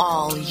solving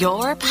all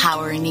your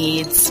power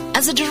needs.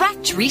 As a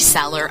direct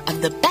reseller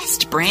of the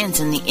best brands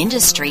in the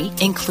industry,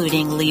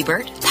 including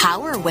Liebert,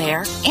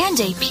 PowerWare, and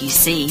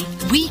APC,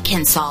 we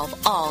can solve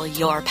all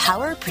your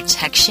power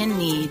protection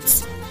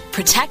needs.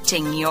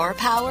 Protecting your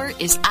power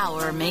is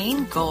our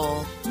main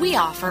goal. We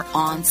offer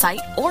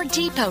on-site or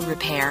depot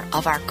repair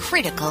of our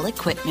critical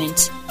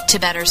equipment. To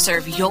better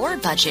serve your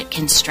budget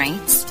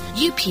constraints,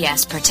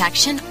 UPS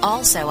Protection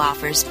also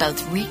offers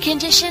both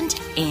reconditioned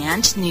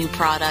and new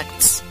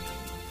products.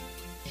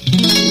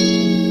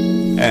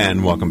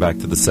 And welcome back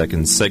to the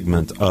second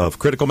segment of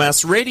Critical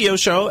Mass Radio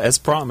Show. As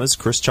promised,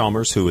 Chris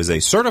Chalmers, who is a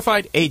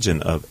certified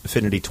agent of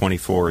Affinity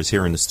 24, is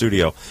here in the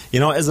studio. You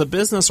know, as a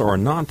business or a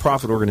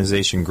nonprofit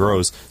organization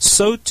grows,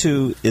 so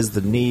too is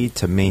the need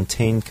to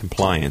maintain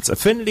compliance.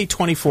 Affinity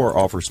 24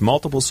 offers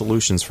multiple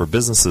solutions for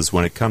businesses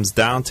when it comes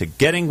down to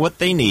getting what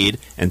they need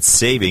and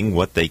saving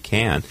what they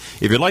can.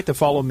 If you'd like to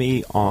follow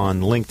me on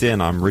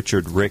LinkedIn, I'm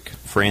Rick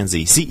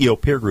Franzi. CEO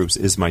Peer Groups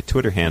is my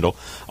Twitter handle.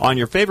 On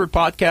your favorite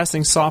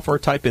podcasting software,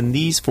 type in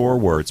these 4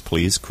 words,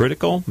 please.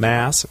 Critical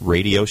Mass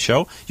Radio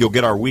Show. You'll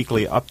get our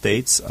weekly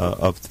updates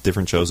of the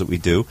different shows that we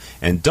do.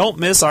 And don't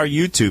miss our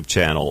YouTube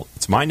channel.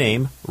 It's my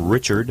name,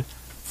 Richard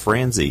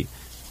Franzi.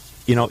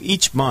 You know,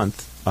 each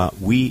month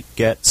we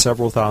get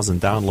several thousand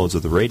downloads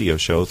of the radio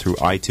show through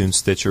iTunes,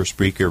 Stitcher,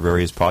 Spreaker,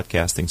 various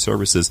podcasting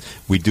services.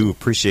 We do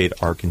appreciate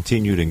our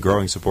continued and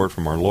growing support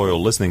from our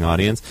loyal listening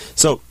audience.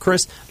 So,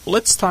 Chris,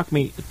 let's talk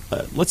a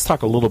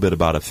little bit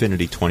about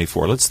Affinity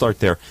 24. Let's start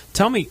there.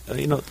 Tell me,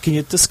 can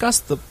you discuss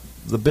the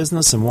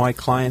business and why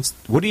clients,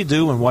 what do you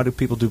do and why do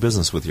people do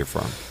business with your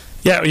firm?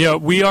 Yeah,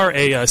 we are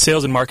a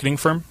sales and marketing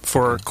firm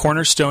for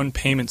Cornerstone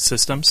Payment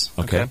Systems.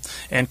 Okay.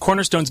 And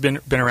Cornerstone's been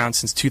around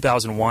since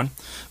 2001.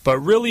 But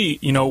really,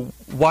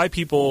 why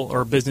people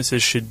or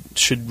businesses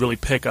should really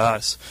pick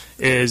us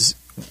is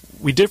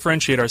we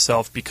differentiate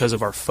ourselves because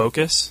of our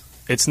focus.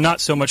 It's not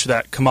so much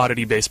that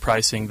commodity-based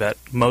pricing that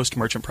most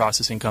merchant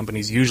processing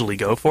companies usually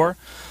go for.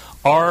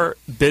 Our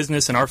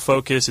business and our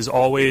focus is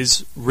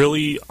always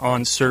really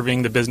on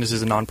serving the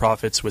businesses and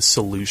nonprofits with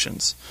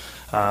solutions.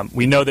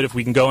 We know that if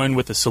we can go in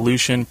with a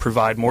solution,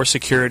 provide more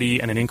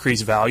security and an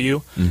increased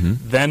value,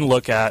 then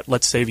look at,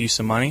 let's save you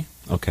some money.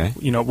 Okay.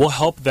 We'll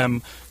help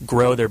them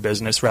grow their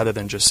business rather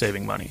than just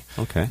saving money.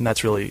 Okay. And I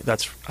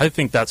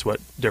think that's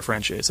what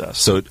differentiates us.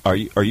 So are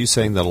you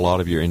saying that a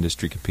lot of your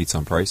industry competes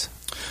on price?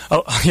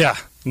 Oh, yeah.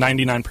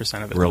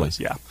 99% of it. Really? Was,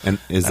 yeah. And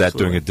is that Absolutely.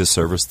 doing a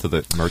disservice to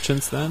the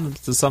merchants then,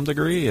 to some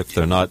degree, if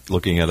they're not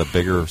looking at a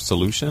bigger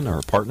solution or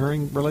a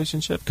partnering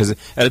relationship? Because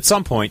at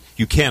some point,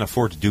 you can't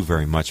afford to do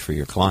very much for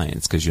your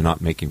clients because you're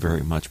not making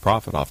very much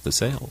profit off the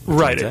sale.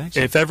 Right.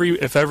 transaction.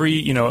 If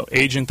every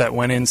agent that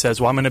went in says,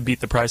 well, I'm going to beat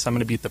the price, I'm going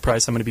to beat the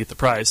price, I'm going to beat the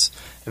price,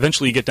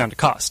 eventually you get down to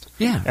cost.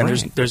 Yeah, and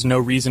right. there's no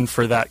reason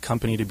for that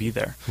company to be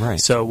there. Right.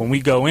 So when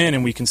we go in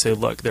and we can say,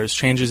 look, there's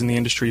changes in the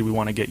industry, we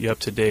want to get you up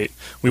to date.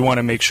 We want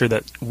to make sure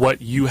that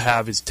what you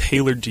have is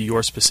tailored to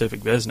your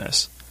specific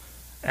business.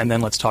 And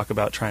then let's talk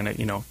about trying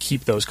to,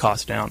 keep those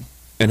costs down.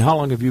 And how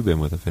long have you been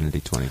with Affinity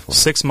 24?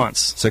 6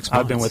 months. 6 months.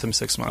 I've been with them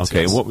 6 months.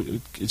 Okay.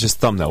 Yes. Just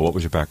thumbnail. What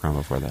was your background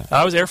before that?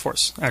 I was Air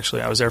Force,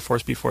 actually. I was Air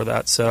Force before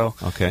that. So,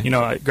 Okay.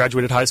 I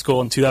graduated high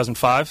school in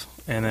 2005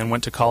 and then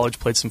went to college,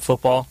 played some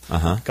football.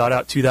 Got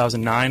out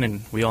 2009,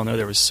 and we all know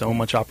there was so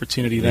much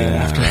opportunity then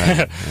after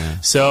that. Yeah.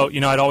 So,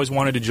 I'd always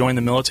wanted to join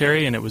the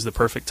military, and it was the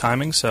perfect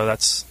timing, so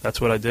that's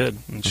what I did.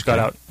 And just got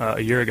out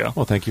a year ago.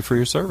 Well, thank you for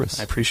your service.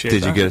 I appreciate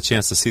Did that. you get a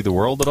chance to see the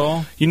world at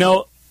all?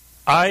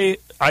 I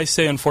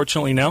say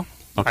unfortunately no.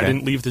 Okay. I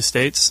didn't leave the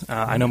States.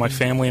 I know my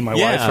family and my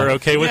wife are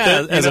okay with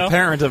it. As a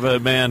parent of a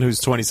man who's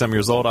 20-some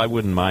years old, I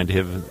wouldn't mind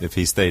him if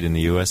he stayed in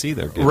the U.S.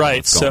 either. given Right.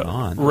 what's going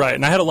on. Right.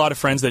 And I had a lot of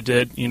friends that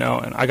did, and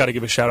I got to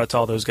give a shout out to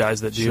all those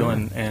guys that do, Sure.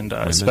 and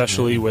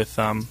especially with,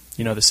 the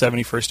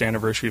 71st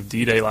anniversary of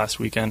D-Day last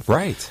weekend.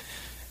 Right.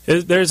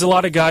 There's a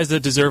lot of guys that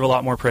deserve a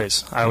lot more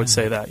praise. I would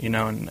say that,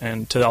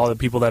 and to all the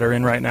people that are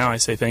in right now, I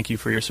say thank you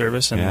for your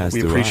service, and Yes,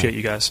 we do appreciate I.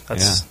 you guys.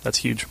 That's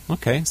huge.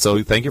 Okay.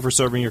 So thank you for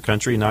serving your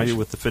country. Now you're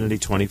with Affinity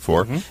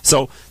 24.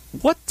 So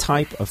what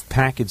type of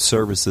package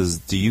services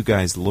do you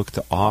guys look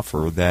to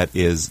offer that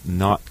is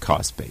not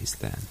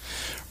cost-based then?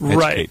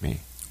 Educate me.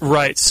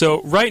 Right.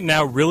 So right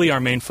now, really our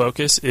main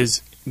focus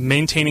is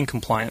maintaining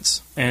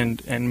compliance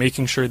and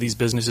making sure these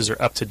businesses are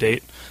up to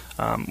date.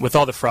 With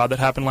all the fraud that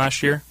happened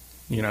last year,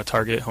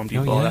 Target, Home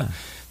Depot, all that,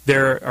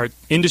 there are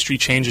industry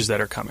changes that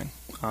are coming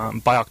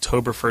by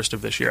October 1st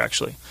of this year,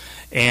 actually.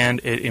 And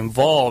it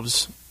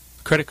involves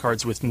credit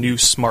cards with new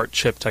smart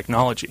chip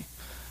technology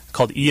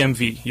called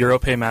EMV,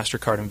 Europay,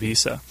 MasterCard, and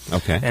Visa.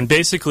 Okay. And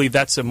basically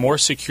that's a more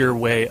secure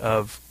way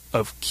of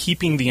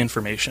keeping the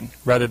information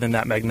rather than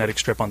that magnetic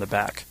strip on the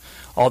back.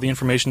 All the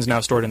information is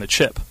now stored in the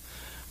chip.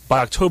 By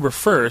October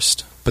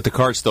 1st... But the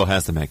card still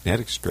has the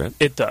magnetic strip.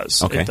 It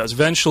does. Okay. It does.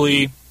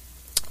 Eventually,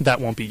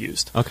 that won't be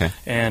used. Okay.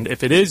 And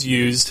if it is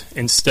used,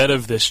 instead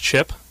of this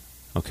chip,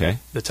 Okay.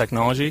 the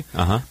technology,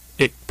 Uh-huh.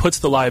 it puts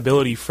the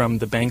liability from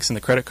the banks and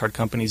the credit card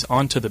companies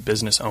onto the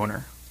business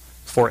owner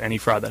for any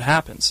fraud that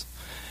happens.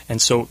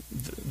 And so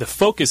the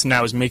focus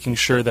now is making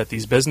sure that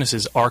these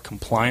businesses are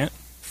compliant,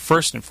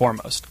 first and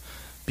foremost.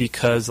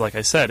 Because, like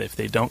I said, if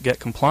they don't get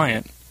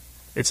compliant,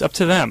 it's up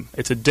to them.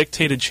 It's a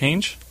dictated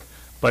change.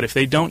 But if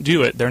they don't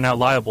do it, they're now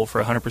liable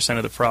for 100%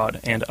 of the fraud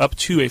and up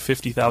to a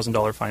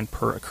 $50,000 fine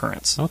per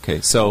occurrence. Okay,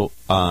 so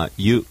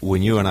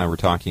when you and I were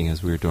talking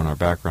as we were doing our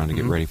background to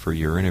get ready for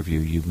your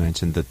interview, you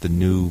mentioned that the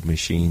new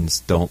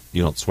machines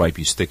you don't swipe,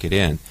 you stick it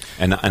in,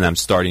 and I'm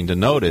starting to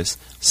notice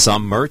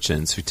some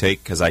merchants who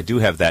take, because I do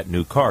have that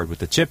new card with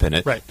the chip in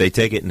it, Right. They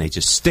take it and they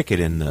just stick it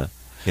in the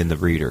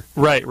reader.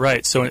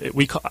 Right. So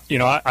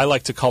I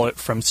like to call it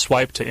from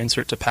swipe to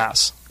insert to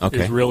pass.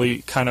 Okay. Is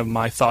really kind of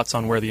my thoughts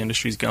on where the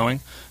industry's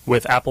going.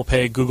 With Apple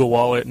Pay, Google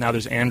Wallet, now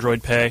there's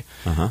Android Pay.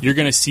 You're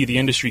going to see the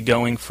industry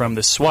going from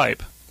the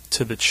swipe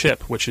to the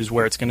chip, which is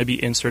where it's going to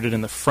be inserted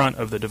in the front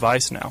of the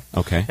device now.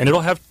 Okay. And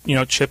it'll have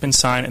chip and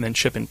sign and then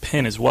chip and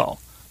pin as well.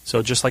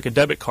 So just like a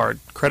debit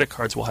card, credit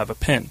cards will have a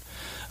pin.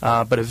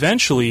 But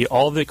eventually,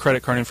 all the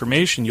credit card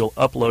information, you'll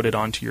upload it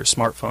onto your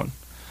smartphone.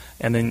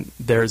 And then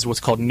there's what's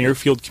called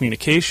near-field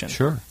communication.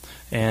 Sure.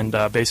 And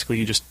basically,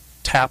 you just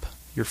tap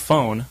your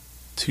phone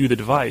to the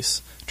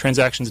device.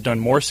 Transactions done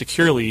more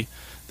securely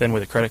than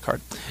with a credit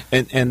card.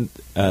 And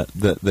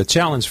the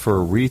challenge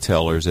for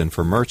retailers and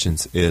for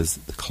merchants is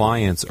the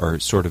clients are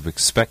sort of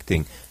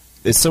expecting.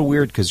 It's so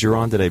weird because you're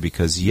on today,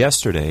 because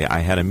yesterday I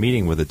had a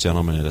meeting with a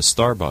gentleman at a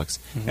Starbucks,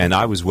 and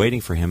I was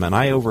waiting for him, and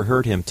I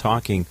overheard him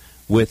talking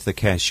with the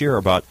cashier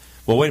about,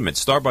 well, wait a minute,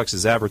 Starbucks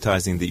is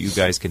advertising that you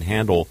guys can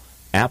handle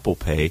Apple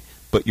Pay,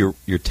 but your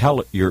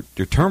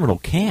terminal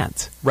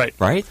can't.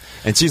 Right?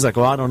 And she's like,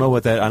 well, I don't know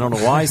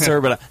why, sir,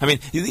 but I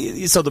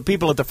mean, so the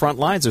people at the front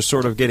lines are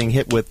sort of getting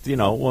hit with,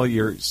 well,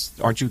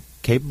 aren't you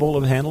capable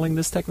of handling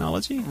this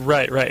technology?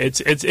 Right.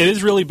 It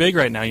is really big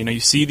right now. You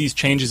see these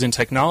changes in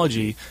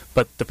technology,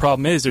 but the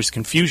problem is there's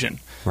confusion.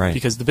 Right.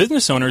 Because the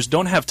business owners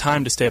don't have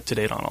time to stay up to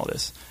date on all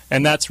this.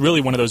 And that's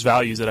really one of those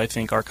values that I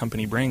think our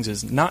company brings,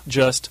 is not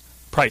just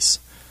price,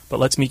 but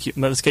let's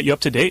get you up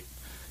to date.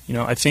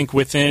 I think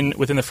within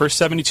the first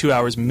 72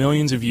 hours,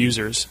 millions of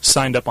users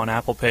signed up on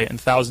Apple Pay, and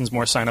thousands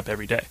more sign up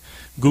every day.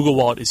 Google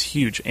Wallet is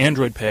huge.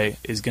 Android Pay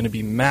is going to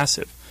be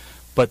massive.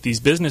 But these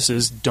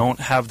businesses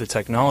don't have the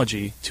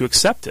technology to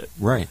accept it.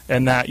 Right.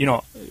 And that,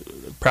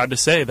 proud to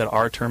say that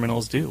our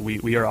terminals do.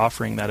 We are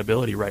offering that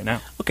ability right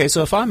now. Okay,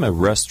 so if I'm a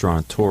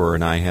restaurateur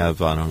and I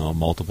have, I don't know,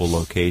 multiple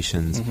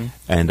locations,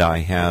 and I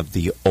have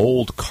the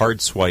old card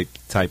swipe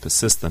type of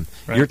system,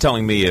 you're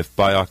telling me if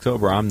by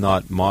October I'm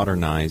not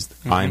modernized,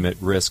 I'm at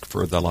risk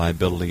for the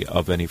liability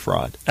of any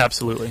fraud.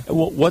 Absolutely.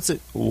 Well,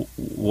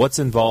 what's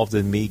involved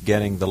in me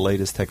getting the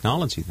latest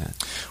technology then?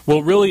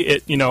 Well,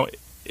 really,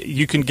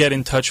 you can get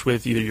in touch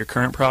with either your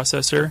current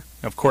processor.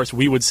 Of course,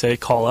 we would say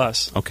call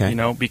us. Okay.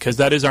 Because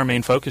that is our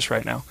main focus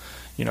right now.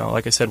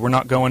 Like I said, we're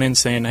not going in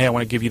saying, hey, I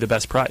want to give you the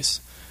best price.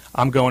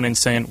 I'm going in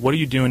saying, what are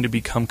you doing to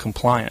become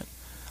compliant?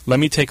 Let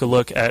me take a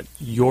look at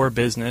your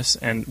business,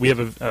 and we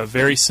have a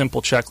very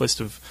simple checklist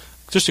of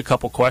just a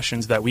couple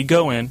questions that we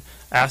go in,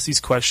 ask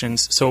these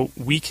questions so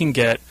we can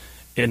get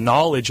a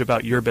knowledge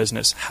about your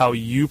business, how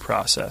you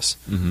process.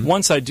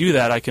 Once I do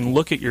that, I can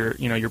look at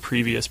your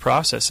previous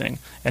processing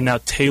and now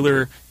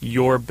tailor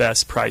your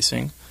best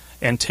pricing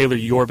and tailor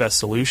your best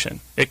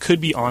solution. It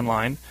could be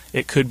online,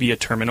 it could be a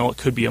terminal, it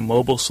could be a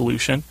mobile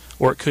solution,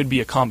 or it could be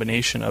a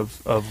combination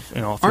of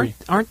all three.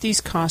 Aren't these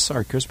costs?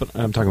 Sorry, Chris, but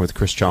I'm talking with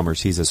Chris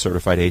Chalmers. He's a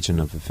certified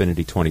agent of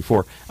Affinity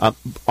 24.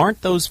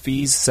 Aren't those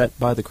fees set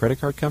by the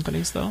credit card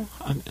companies, though?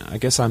 I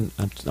guess I'm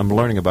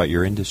learning about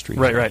your industry.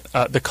 Right.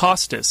 The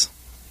cost is.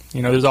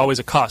 There's always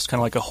a cost, kind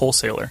of like a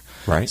wholesaler.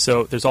 Right.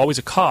 So there's always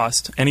a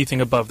cost. Anything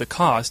above the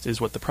cost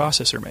is what the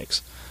processor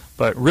makes.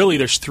 But really,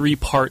 there's three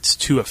parts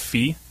to a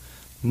fee.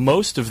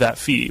 Most of that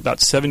fee, about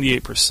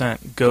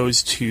 78%,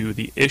 goes to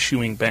the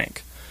issuing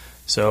bank.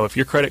 So if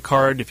your credit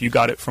card, if you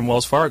got it from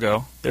Wells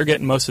Fargo, they're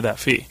getting most of that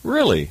fee.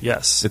 Really?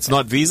 Yes. It's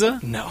not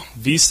Visa? No.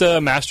 Visa,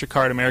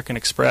 MasterCard, American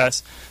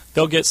Express,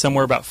 they'll get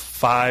somewhere about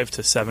 5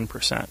 to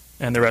 7%.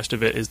 And the rest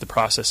of it is the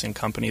processing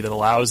company that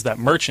allows that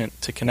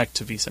merchant to connect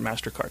to Visa,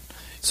 MasterCard.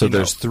 So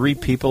there's three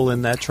people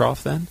in that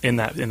trough then? In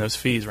those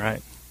fees,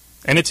 right.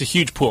 And it's a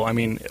huge pool. I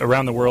mean,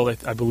 around the world,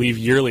 I believe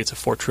yearly it's a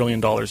 $4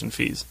 trillion in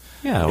fees.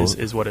 Yeah,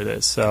 is what it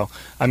is. So,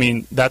 I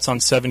mean, that's on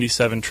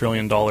 $77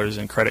 trillion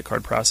in credit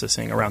card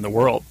processing around the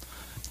world,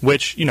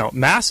 which,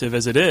 massive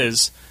as it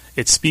is,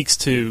 it speaks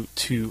to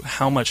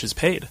how much is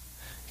paid.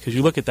 Because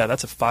you look at that,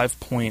 that's a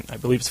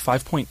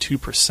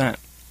 5.2%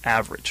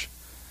 average.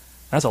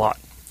 That's a lot.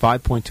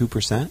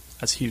 5.2%?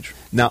 That's huge.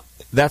 Now,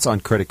 that's on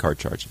credit card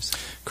charges.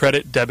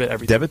 Credit, debit,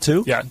 everything. Debit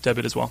too? Yeah,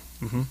 debit as well.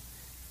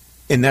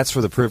 And that's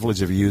for the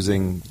privilege of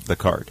using the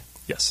card?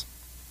 Yes.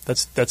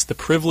 That's the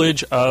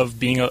privilege of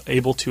being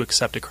able to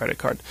accept a credit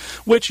card,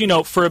 which,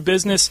 for a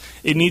business,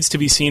 it needs to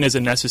be seen as a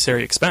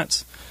necessary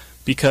expense.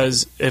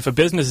 Because if a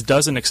business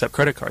doesn't accept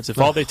credit cards, if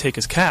all they take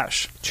is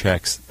cash.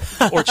 Checks.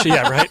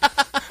 Yeah, right?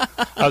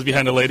 I was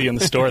behind a lady in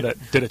the store that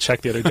did a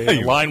check the other day.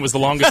 The line was the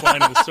longest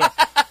line in the store.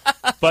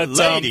 But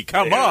lady,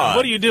 come on!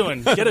 What are you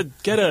doing? Get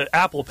a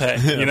Apple Pay.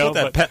 Put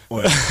that pet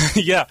away.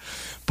 Yeah,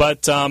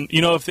 but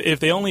if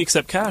they only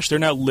accept cash, they're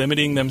now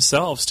limiting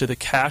themselves to the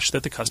cash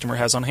that the customer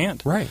has on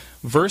hand. Right.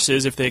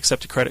 Versus if they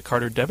accept a credit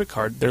card or debit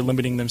card, they're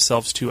limiting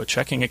themselves to a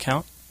checking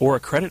account or a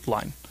credit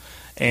line.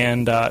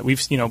 And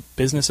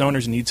business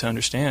owners need to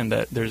understand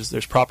that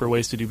there's proper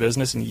ways to do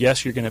business. And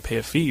yes, you're going to pay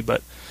a fee,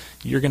 but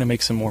you're going to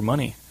make some more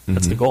money.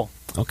 That's the goal.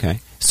 Okay.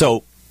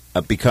 So.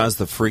 Because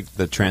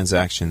the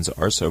transactions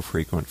are so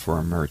frequent for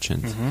a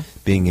merchant,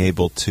 being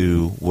able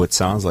to what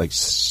sounds like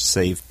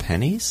save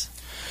pennies?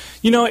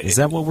 Is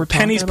that what we're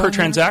talking pennies about per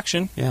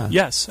transaction? Yeah.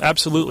 Yes,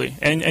 absolutely.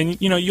 And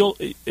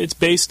it's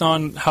based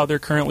on how they're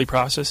currently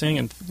processing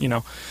and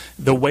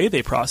the way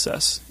they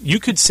process. You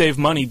could save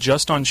money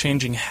just on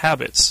changing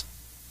habits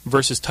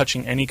versus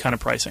touching any kind of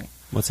pricing.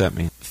 What's that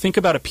mean? Think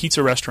about a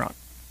pizza restaurant,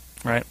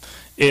 right?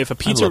 If a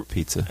pizza, I love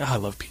pizza. I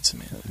love pizza,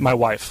 man. My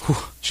wife,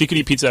 she could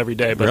eat pizza every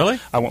day, but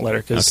really? I won't let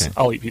her because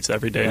I'll eat pizza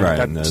every day. And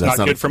right. that's not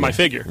good for my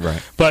figure.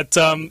 Right. But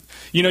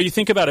you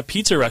think about a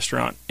pizza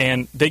restaurant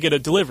and they get a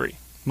delivery.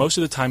 Most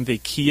of the time, they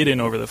key it in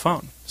over the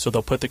phone. So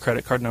they'll put the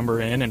credit card number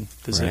in and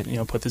put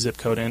the zip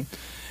code in.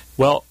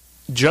 Well,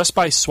 just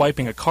by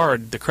swiping a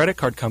card, the credit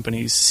card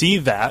companies see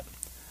that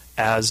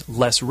as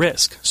less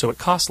risk, so it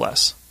costs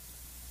less.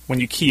 When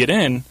you key it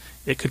in,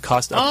 it could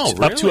cost up to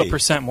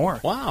 1%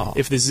 more. Wow!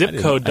 If the zip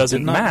code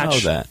doesn't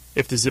match, know that.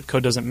 If the zip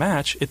code doesn't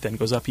match, it then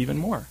goes up even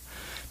more,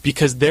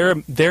 because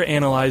they're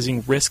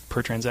analyzing risk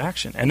per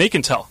transaction, and they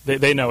can tell.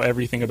 They know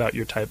everything about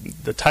your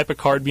the type of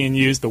card being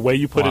used, the way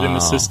you put it in the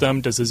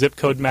system. Does the zip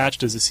code match?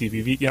 Does the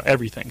CVV?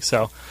 Everything.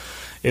 So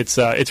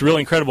it's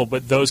really incredible.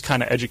 But those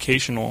kind of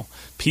educational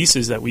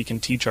pieces that we can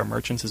teach our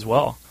merchants as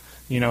well.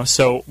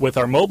 So with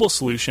our mobile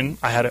solution,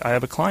 I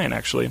have a client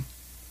actually.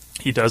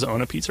 He does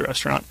own a pizza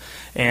restaurant,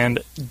 and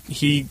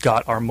he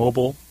got our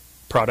mobile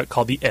product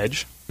called the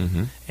Edge,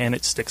 and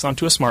it sticks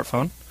onto a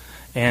smartphone,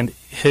 and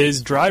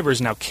his drivers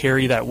now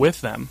carry that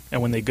with them,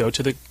 and when they go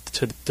to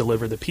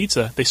deliver the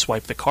pizza, they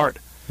swipe the card.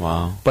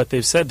 Wow. But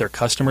they've said their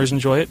customers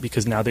enjoy it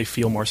because now they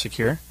feel more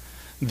secure.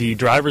 The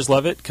drivers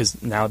love it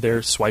because now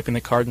they're swiping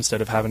the card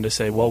instead of having to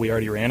say, well, we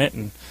already ran it,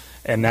 and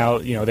now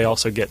they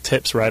also get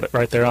tips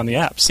right there on the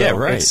app. So yeah,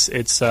 right.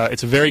 It's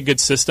a very good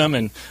system,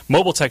 and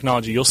mobile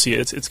technology, you'll see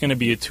it's going to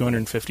be a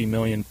 $250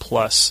 million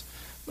plus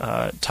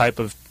type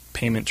of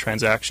payment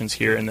transactions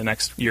here in the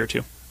next year or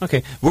two.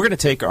 Okay, we're going to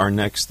take our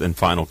next and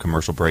final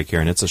commercial break here,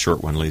 and it's a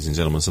short one, ladies and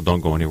gentlemen, so don't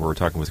go anywhere. We're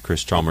talking with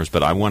Chris Chalmers,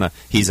 but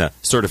he's a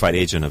certified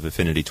agent of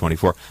Affinity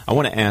 24. I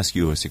want to ask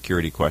you a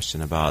security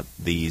question about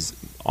these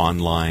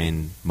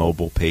online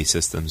mobile pay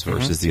systems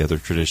versus the other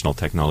traditional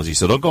technology.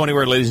 So don't go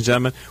anywhere, ladies and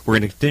gentlemen. We're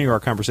going to continue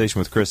our conversation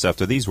with Chris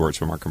after these words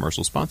from our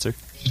commercial sponsor.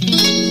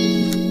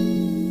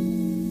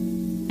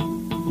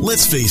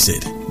 Let's face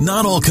it,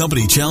 not all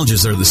company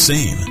challenges are the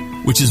same.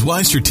 Which is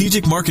why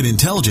Strategic Market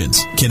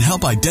Intelligence can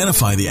help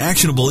identify the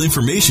actionable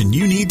information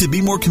you need to be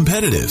more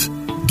competitive.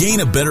 Gain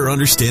a better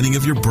understanding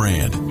of your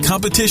brand,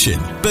 competition,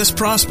 best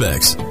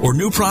prospects, or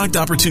new product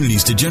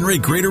opportunities to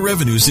generate greater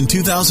revenues in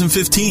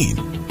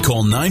 2015.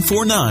 Call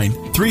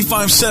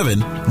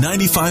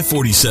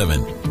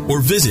 949-357-9547 or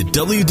visit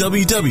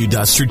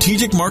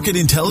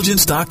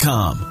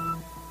www.strategicmarketintelligence.com.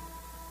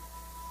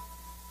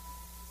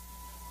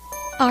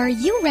 Are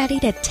you ready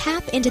to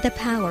tap into the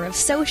power of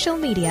social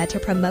media to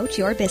promote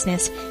your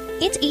business?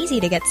 It's easy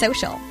to get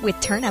social with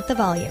Turn Up the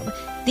Volume,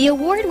 the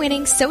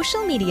award-winning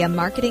social media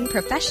marketing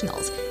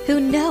professionals who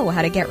know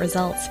how to get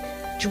results.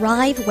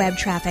 Drive web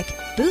traffic,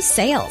 boost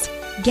sales.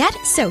 Get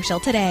social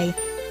today.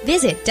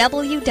 Visit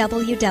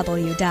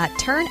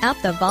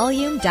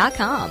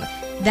www.turnupthevolume.com.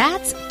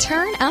 That's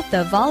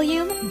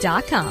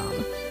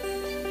turnupthevolume.com.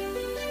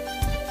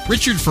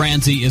 Richard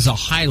Franzi is a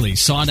highly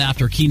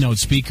sought-after keynote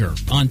speaker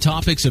on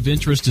topics of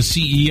interest to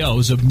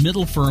CEOs of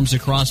middle firms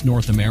across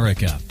North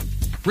America.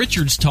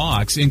 Richard's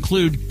talks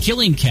include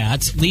Killing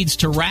Cats Leads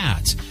to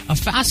Rats, a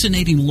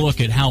fascinating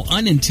look at how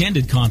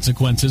unintended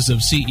consequences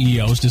of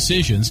CEOs'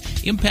 decisions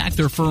impact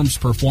their firm's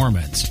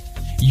performance.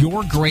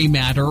 Your Gray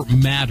Matter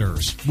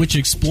Matters, which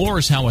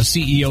explores how a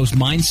CEO's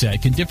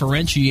mindset can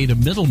differentiate a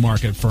middle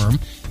market firm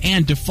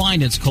and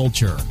define its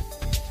culture.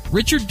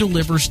 Richard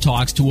delivers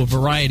talks to a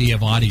variety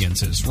of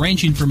audiences,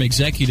 ranging from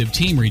executive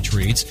team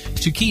retreats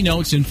to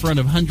keynotes in front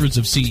of hundreds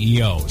of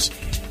CEOs.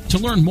 To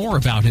learn more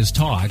about his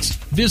talks,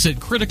 visit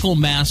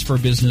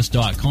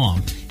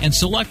criticalmassforbusiness.com and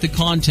select the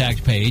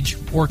contact page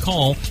or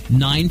call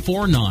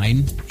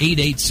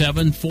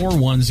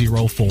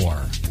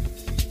 949-887-4104.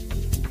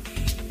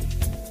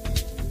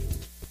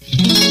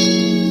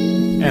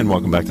 And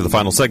welcome back to the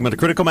final segment of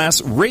Critical Mass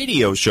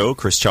Radio Show.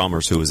 Chris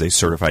Chalmers, who is a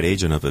certified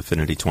agent of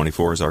Affinity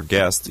 24, is our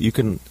guest. You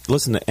can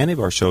listen to any of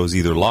our shows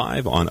either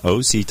live on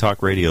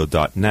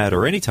octalkradio.net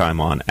or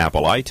anytime on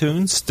Apple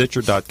iTunes,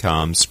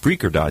 Stitcher.com,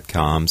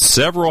 Spreaker.com,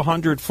 several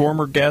hundred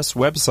former guest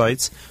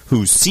websites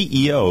whose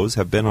CEOs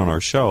have been on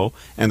our show,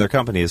 and their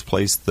company has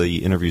placed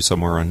the interview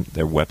somewhere on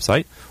their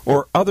website,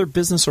 or other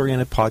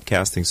business-oriented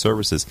podcasting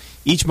services.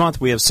 Each month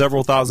we have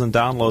several thousand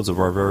downloads of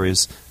our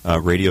various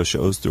radio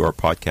shows through our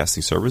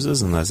podcasting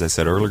services, and as I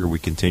said earlier, we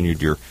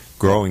continued your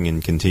growing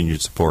and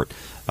continued support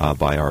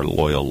by our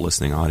loyal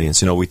listening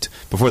audience. You know,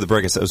 before the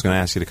break, I said I was going to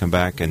ask you to come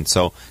back, and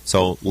so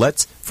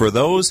let's, for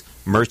those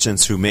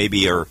merchants who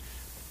maybe are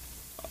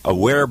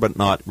aware but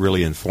not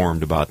really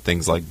informed about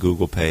things like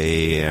Google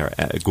Pay,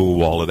 Google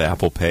Wallet,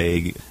 Apple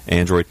Pay,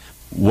 Android,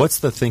 what's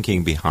the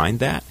thinking behind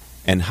that,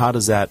 and how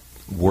does that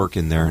work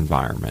in their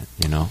environment,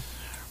 you know?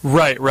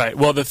 Right.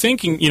 Well, the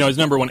thinking, is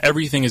number one,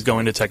 everything is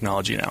going to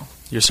technology now.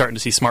 You're starting to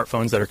see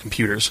smartphones that are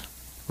computers,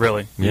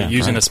 really. Yeah, You're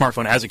using right. a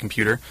smartphone as a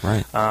computer.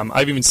 Right.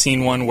 I've even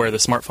seen one where the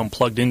smartphone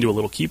plugged into a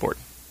little keyboard,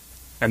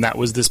 and that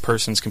was this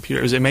person's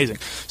computer. It was amazing.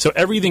 So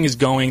everything is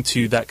going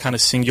to that kind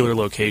of singular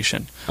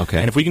location. Okay.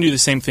 And if we can do the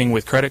same thing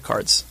with credit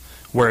cards,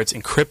 where it's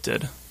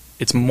encrypted,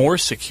 it's more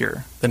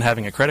secure than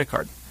having a credit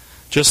card.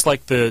 Just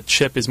like the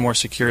chip is more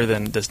secure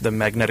than the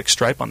magnetic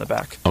stripe on the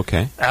back.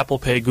 Okay. Apple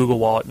Pay, Google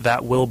Wallet,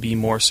 that will be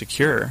more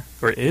secure,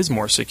 or is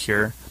more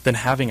secure, than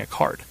having a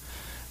card.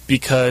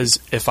 Because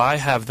if I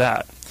have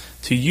that,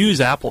 to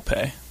use Apple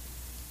Pay,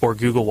 or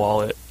Google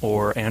Wallet,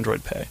 or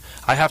Android Pay,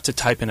 I have to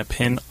type in a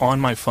PIN on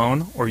my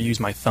phone, or use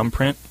my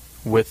thumbprint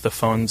with the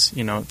phone's,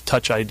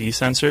 Touch ID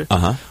sensor.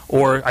 Uh-huh.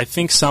 Or I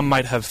think some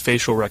might have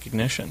facial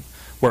recognition,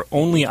 where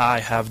only I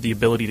have the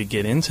ability to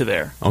get into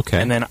there.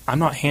 Okay. And then I'm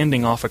not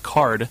handing off a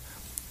card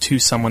to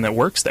someone that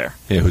works there.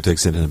 Yeah, who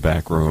takes it in the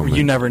back room.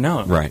 You never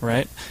know.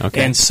 Right.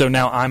 Okay. And so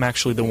now I'm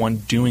actually the one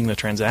doing the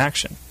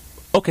transaction.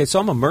 Okay, so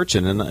I'm a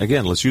merchant, and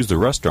again, let's use the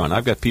restaurant.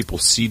 I've got people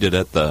seated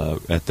at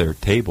their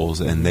tables,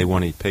 and they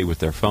want to pay with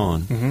their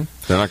phone. Mm-hmm.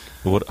 They're not.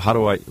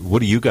 What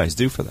do you guys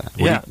do for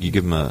that? You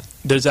give them a.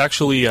 There's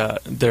actually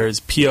there's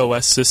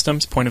POS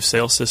systems, point of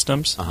sale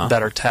systems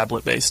that are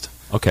tablet based.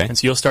 Okay. And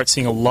so you'll start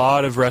seeing a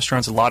lot of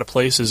restaurants, a lot of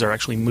places are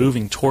actually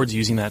moving towards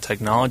using that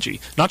technology.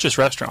 Not just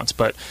restaurants,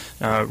 but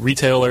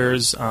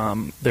retailers.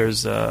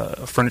 There's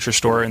a furniture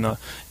store in a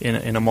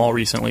mall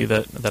recently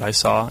that I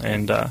saw,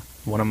 and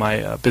one of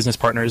my business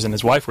partners and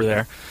his wife were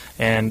there,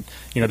 and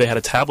they had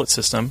a tablet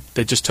system.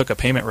 They just took a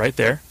payment right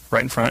there,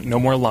 right in front, no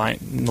more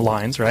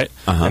lines, right?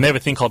 Uh-huh. And they have a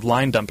thing called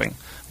line dumping,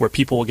 where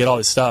people will get all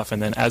this stuff,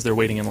 and then as they're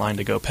waiting in line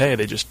to go pay,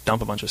 they just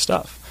dump a bunch of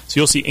stuff. So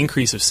you'll see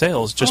increase of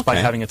sales just by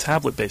having a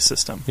tablet-based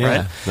system,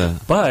 right?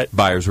 But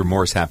buyer's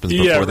remorse happens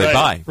before they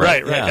buy.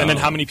 Right. Yeah. And then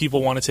how many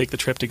people want to take the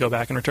trip to go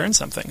back and return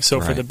something?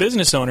 So for the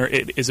business owner,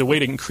 it is a way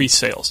to increase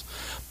sales.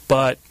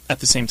 But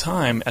at the same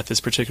time, at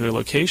this particular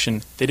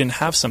location, they didn't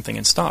have something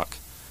in stock.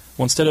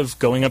 Well, instead of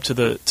going up to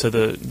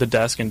the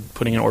desk and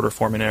putting an order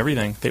form in and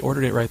everything, they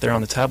ordered it right there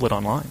on the tablet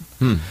online.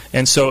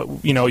 And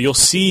so, you'll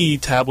see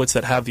tablets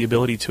that have the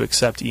ability to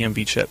accept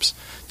EMV chips,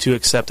 to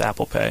accept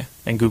Apple Pay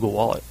and Google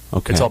Wallet.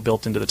 Okay. It's all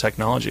built into the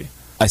technology.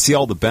 I see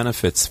all the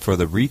benefits for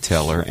the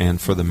retailer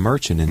and for the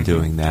merchant in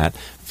doing that.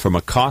 From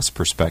a cost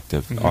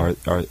perspective,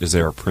 is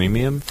there a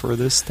premium for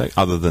this thing,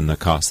 other than the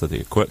cost of the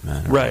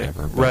equipment? Or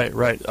whatever,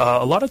 Right.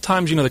 A lot of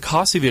times, the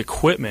cost of the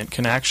equipment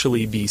can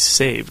actually be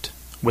saved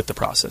with the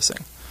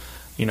processing.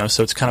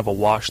 So it's kind of a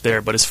wash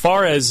there. But as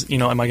far as,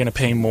 am I going to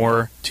pay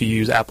more to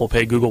use Apple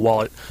Pay, Google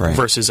Wallet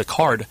versus a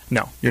card?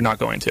 No, you're not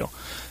going to.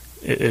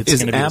 It's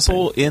Is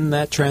Apple in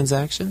that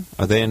transaction?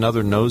 Are they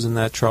another nose in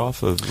that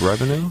trough of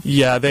revenue?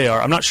 Yeah, they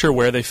are. I'm not sure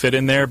where they fit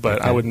in there,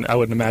 but I wouldn't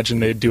imagine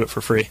they'd do it for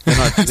free.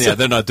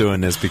 They're not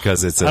doing this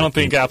because it's. I don't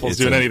think Apple's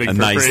doing anything for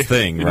free. A nice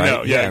thing,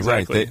 right? No,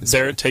 exactly.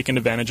 They're taking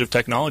advantage of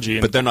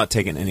technology, but they're not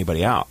taking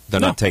anybody out. They're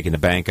not taking the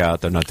bank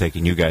out. They're not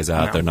taking you guys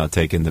out. They're not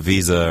taking the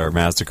Visa or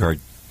MasterCard.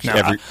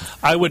 Now,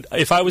 I would,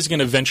 if I was going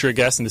to venture a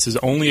guess, and this is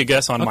only a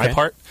guess on my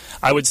part,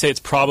 I would say it's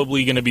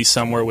probably going to be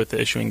somewhere with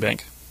the issuing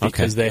bank.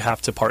 Because they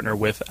have to partner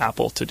with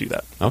Apple to do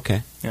that.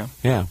 Okay.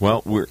 Yeah.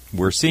 Well,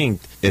 we're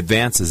seeing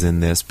advances in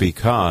this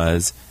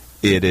because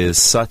it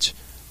is such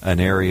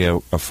an area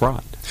of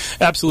fraud.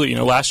 Absolutely.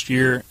 Last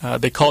year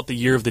they call it the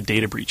year of the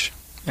data breach,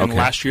 and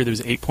last year there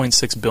was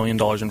 $8.6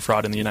 billion in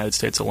fraud in the United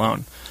States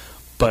alone.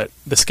 But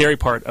the scary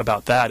part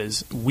about that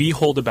is we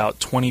hold about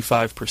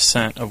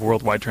 25% of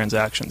worldwide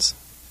transactions,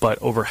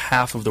 but over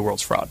half of the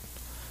world's fraud,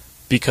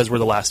 because we're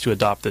the last to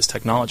adopt this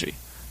technology.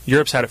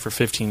 Europe's had it for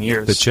 15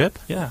 years. The chip?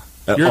 Yeah.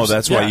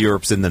 That's why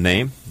Europe's in the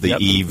name? The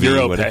EV?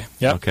 Europay.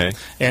 Yep. Okay.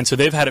 And so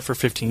they've had it for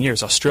 15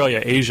 years.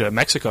 Australia, Asia,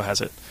 Mexico has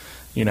it,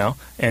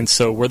 And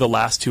so we're the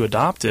last to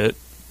adopt it.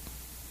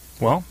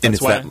 Well, that's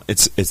why...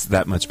 It's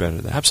that much better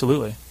then.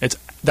 Absolutely.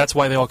 That's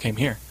why they all came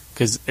here.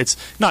 Because it's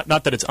not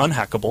that it's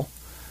unhackable,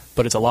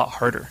 but it's a lot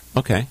harder.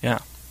 Okay. Yeah.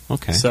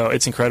 Okay. So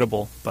it's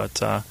incredible,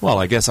 but... well,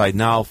 I guess I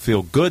now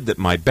feel good that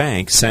my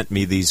bank sent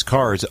me these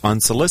cards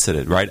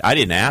unsolicited, right? I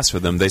didn't ask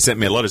for them. They sent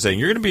me a letter saying,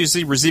 you're going to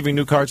be receiving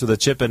new cards with a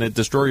chip in it,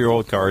 destroy your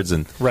old cards.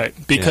 Right,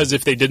 because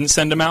if they didn't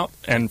send them out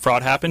and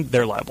fraud happened,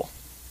 they're liable.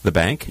 The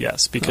bank?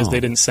 Yes, because they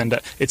didn't send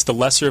it. It's the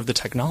lesser of the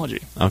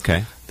technology.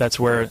 Okay. That's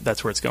where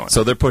it's going.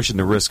 So they're pushing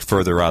the risk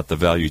further out the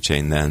value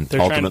chain then.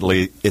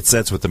 Ultimately, it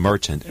sets with the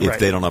merchant if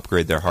they don't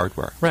upgrade their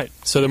hardware. Right.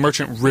 So the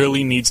merchant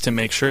really needs to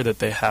make sure that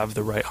they have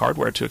the right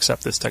hardware to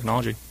accept this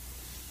technology.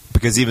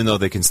 Because even though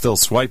they can still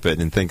swipe it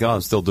and think,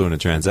 I'm still doing a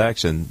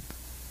transaction,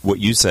 what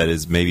you said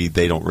is maybe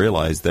they don't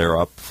realize they're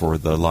up for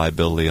the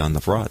liability on the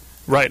fraud.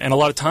 Right, and a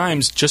lot of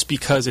times, just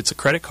because it's a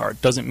credit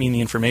card doesn't mean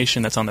the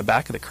information that's on the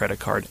back of the credit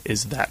card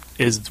is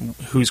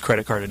whose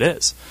credit card it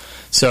is.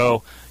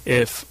 So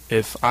if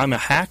I'm a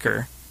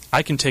hacker,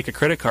 I can take a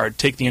credit card,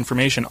 take the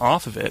information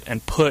off of it,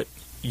 and put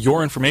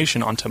your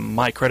information onto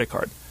my credit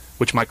card,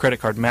 which my credit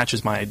card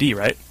matches my ID,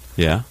 right?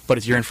 Yeah. But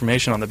it's your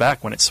information on the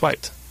back when it's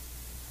swiped.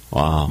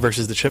 Wow.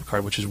 Versus the chip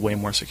card, which is way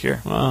more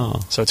secure.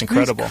 Wow. So it's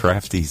incredible. These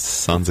crafty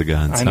sons of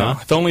guns, I know. huh?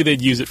 If only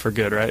they'd use it for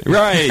good, right?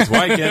 Right.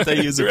 Why can't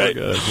they use it for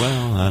good?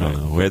 Well, I don't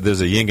know.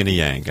 There's a yin and a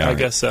yang. I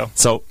guess so.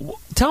 So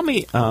tell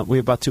me, we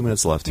have about 2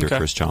 minutes left here,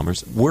 Chris Chalmers.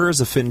 Where is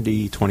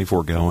Affinity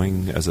 24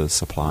 going as a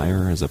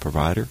supplier, as a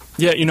provider?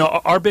 Yeah,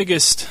 our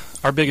biggest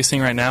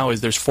thing right now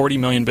is there's 40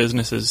 million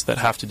businesses that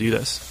have to do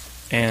this.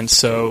 And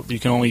so you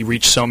can only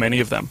reach so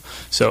many of them.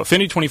 So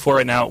Affinity 24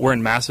 right now, we're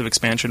in massive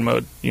expansion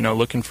mode,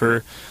 looking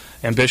for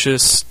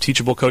ambitious,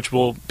 teachable,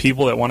 coachable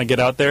people that want to get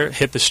out there,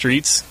 hit the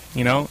streets,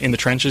 in the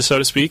trenches, so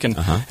to speak, and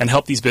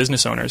help these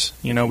business owners.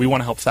 We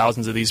want to help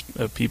thousands of these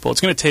people. It's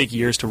going to take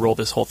years to roll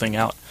this whole thing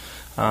out.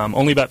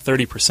 Only about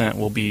 30%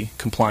 will be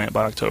compliant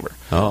by October,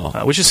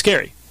 which is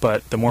scary.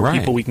 But the more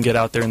people we can get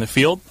out there in the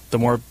field, the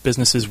more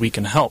businesses we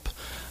can help.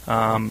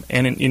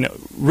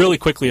 Really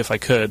quickly, if I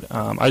could,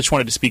 I just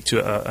wanted to speak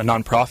to a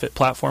nonprofit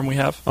platform we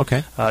have.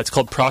 Okay. It's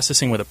called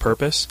Processing with a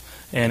Purpose,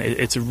 and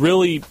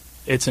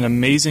it's an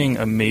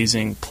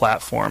amazing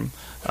platform.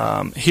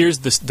 Here's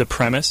the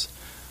premise.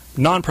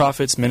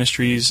 Nonprofits,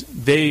 ministries,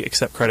 they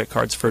accept credit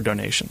cards for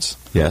donations.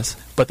 Yes.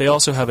 But they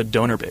also have a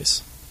donor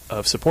base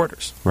of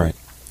supporters. Right.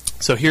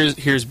 So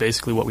here's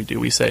basically what we do.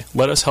 We say,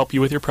 let us help you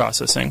with your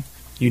processing.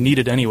 You need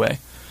it anyway.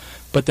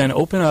 But then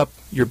open up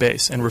your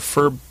base and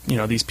refer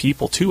these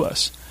people to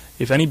us.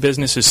 If any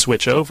businesses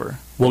switch over,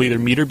 we'll either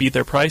meet or beat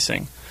their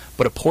pricing,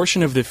 but a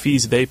portion of the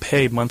fees they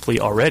pay monthly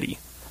already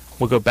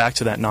will go back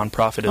to that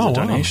nonprofit as a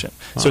donation.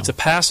 Wow. So it's a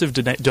passive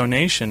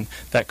donation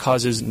that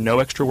causes no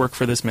extra work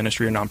for this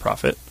ministry or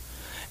nonprofit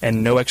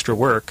and no extra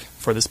work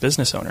for this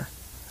business owner.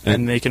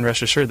 And they can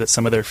rest assured that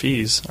some of their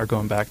fees are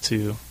going back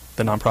to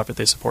the nonprofit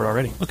they support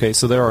already. Okay,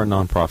 so there are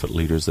nonprofit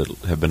leaders that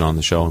have been on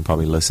the show and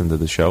probably listened to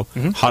the show.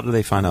 Mm-hmm. How do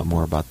they find out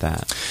more about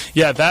that?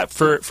 Yeah, that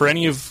for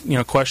any of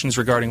questions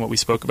regarding what we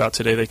spoke about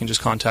today, they can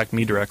just contact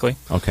me directly.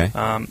 Okay.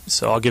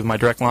 So I'll give my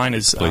direct line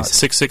is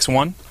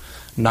 661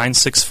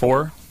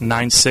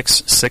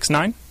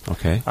 964-9669.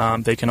 Okay.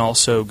 They can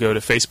also go to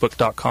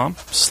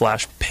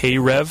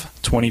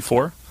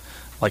facebook.com/payrev24,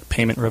 like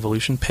Payment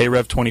Revolution,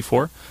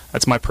 payrev24.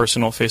 That's my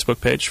personal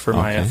Facebook page for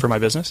my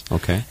business.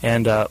 Okay.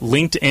 And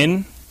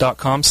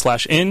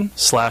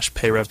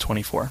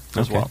linkedin.com/in/payrev24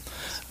 as well.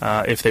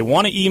 If they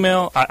want to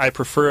email, I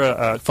prefer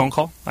a phone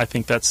call. I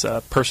think that's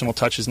personal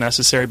touch is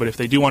necessary. But if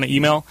they do want to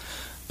email,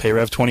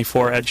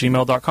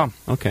 payrev24@gmail.com.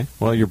 Okay.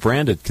 Well, you're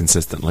branded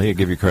consistently. I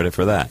give you credit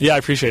for that. Yeah, I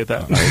appreciate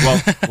that.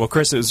 Right. Well,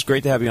 Chris, it was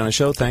great to have you on the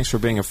show. Thanks for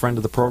being a friend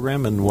of the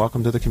program, and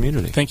welcome to the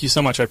community. Thank you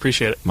so much. I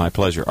appreciate it. My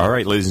pleasure. All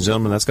right, ladies and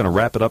gentlemen, that's going to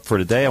wrap it up for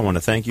today. I want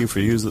to thank you for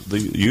you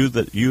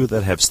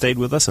that have stayed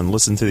with us and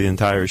listened to the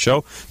entire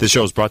show. This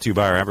show is brought to you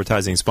by our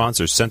advertising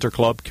sponsors, Center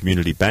Club,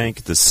 Community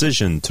Bank,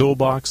 Decision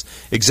Toolbox,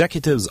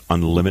 Executives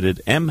Unlimited,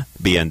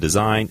 MBN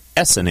Design,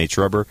 S&H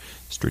Rubber,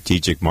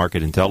 Strategic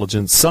Market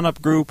Intelligence,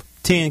 Sunup Group,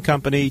 T &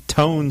 Company,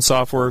 Tone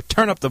Software,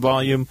 Turn Up the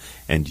Volume,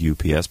 and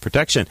UPS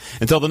Protection.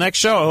 Until the next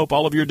show, I hope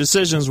all of your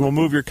decisions will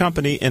move your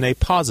company in a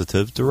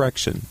positive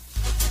direction.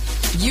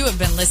 You have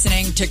been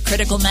listening to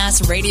Critical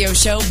Mass Radio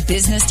Show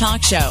Business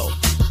Talk Show,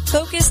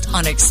 focused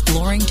on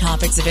exploring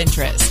topics of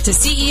interest to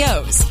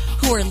CEOs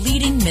who are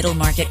leading middle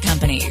market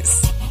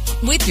companies.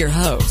 With your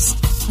host,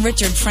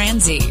 Richard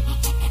Franzi.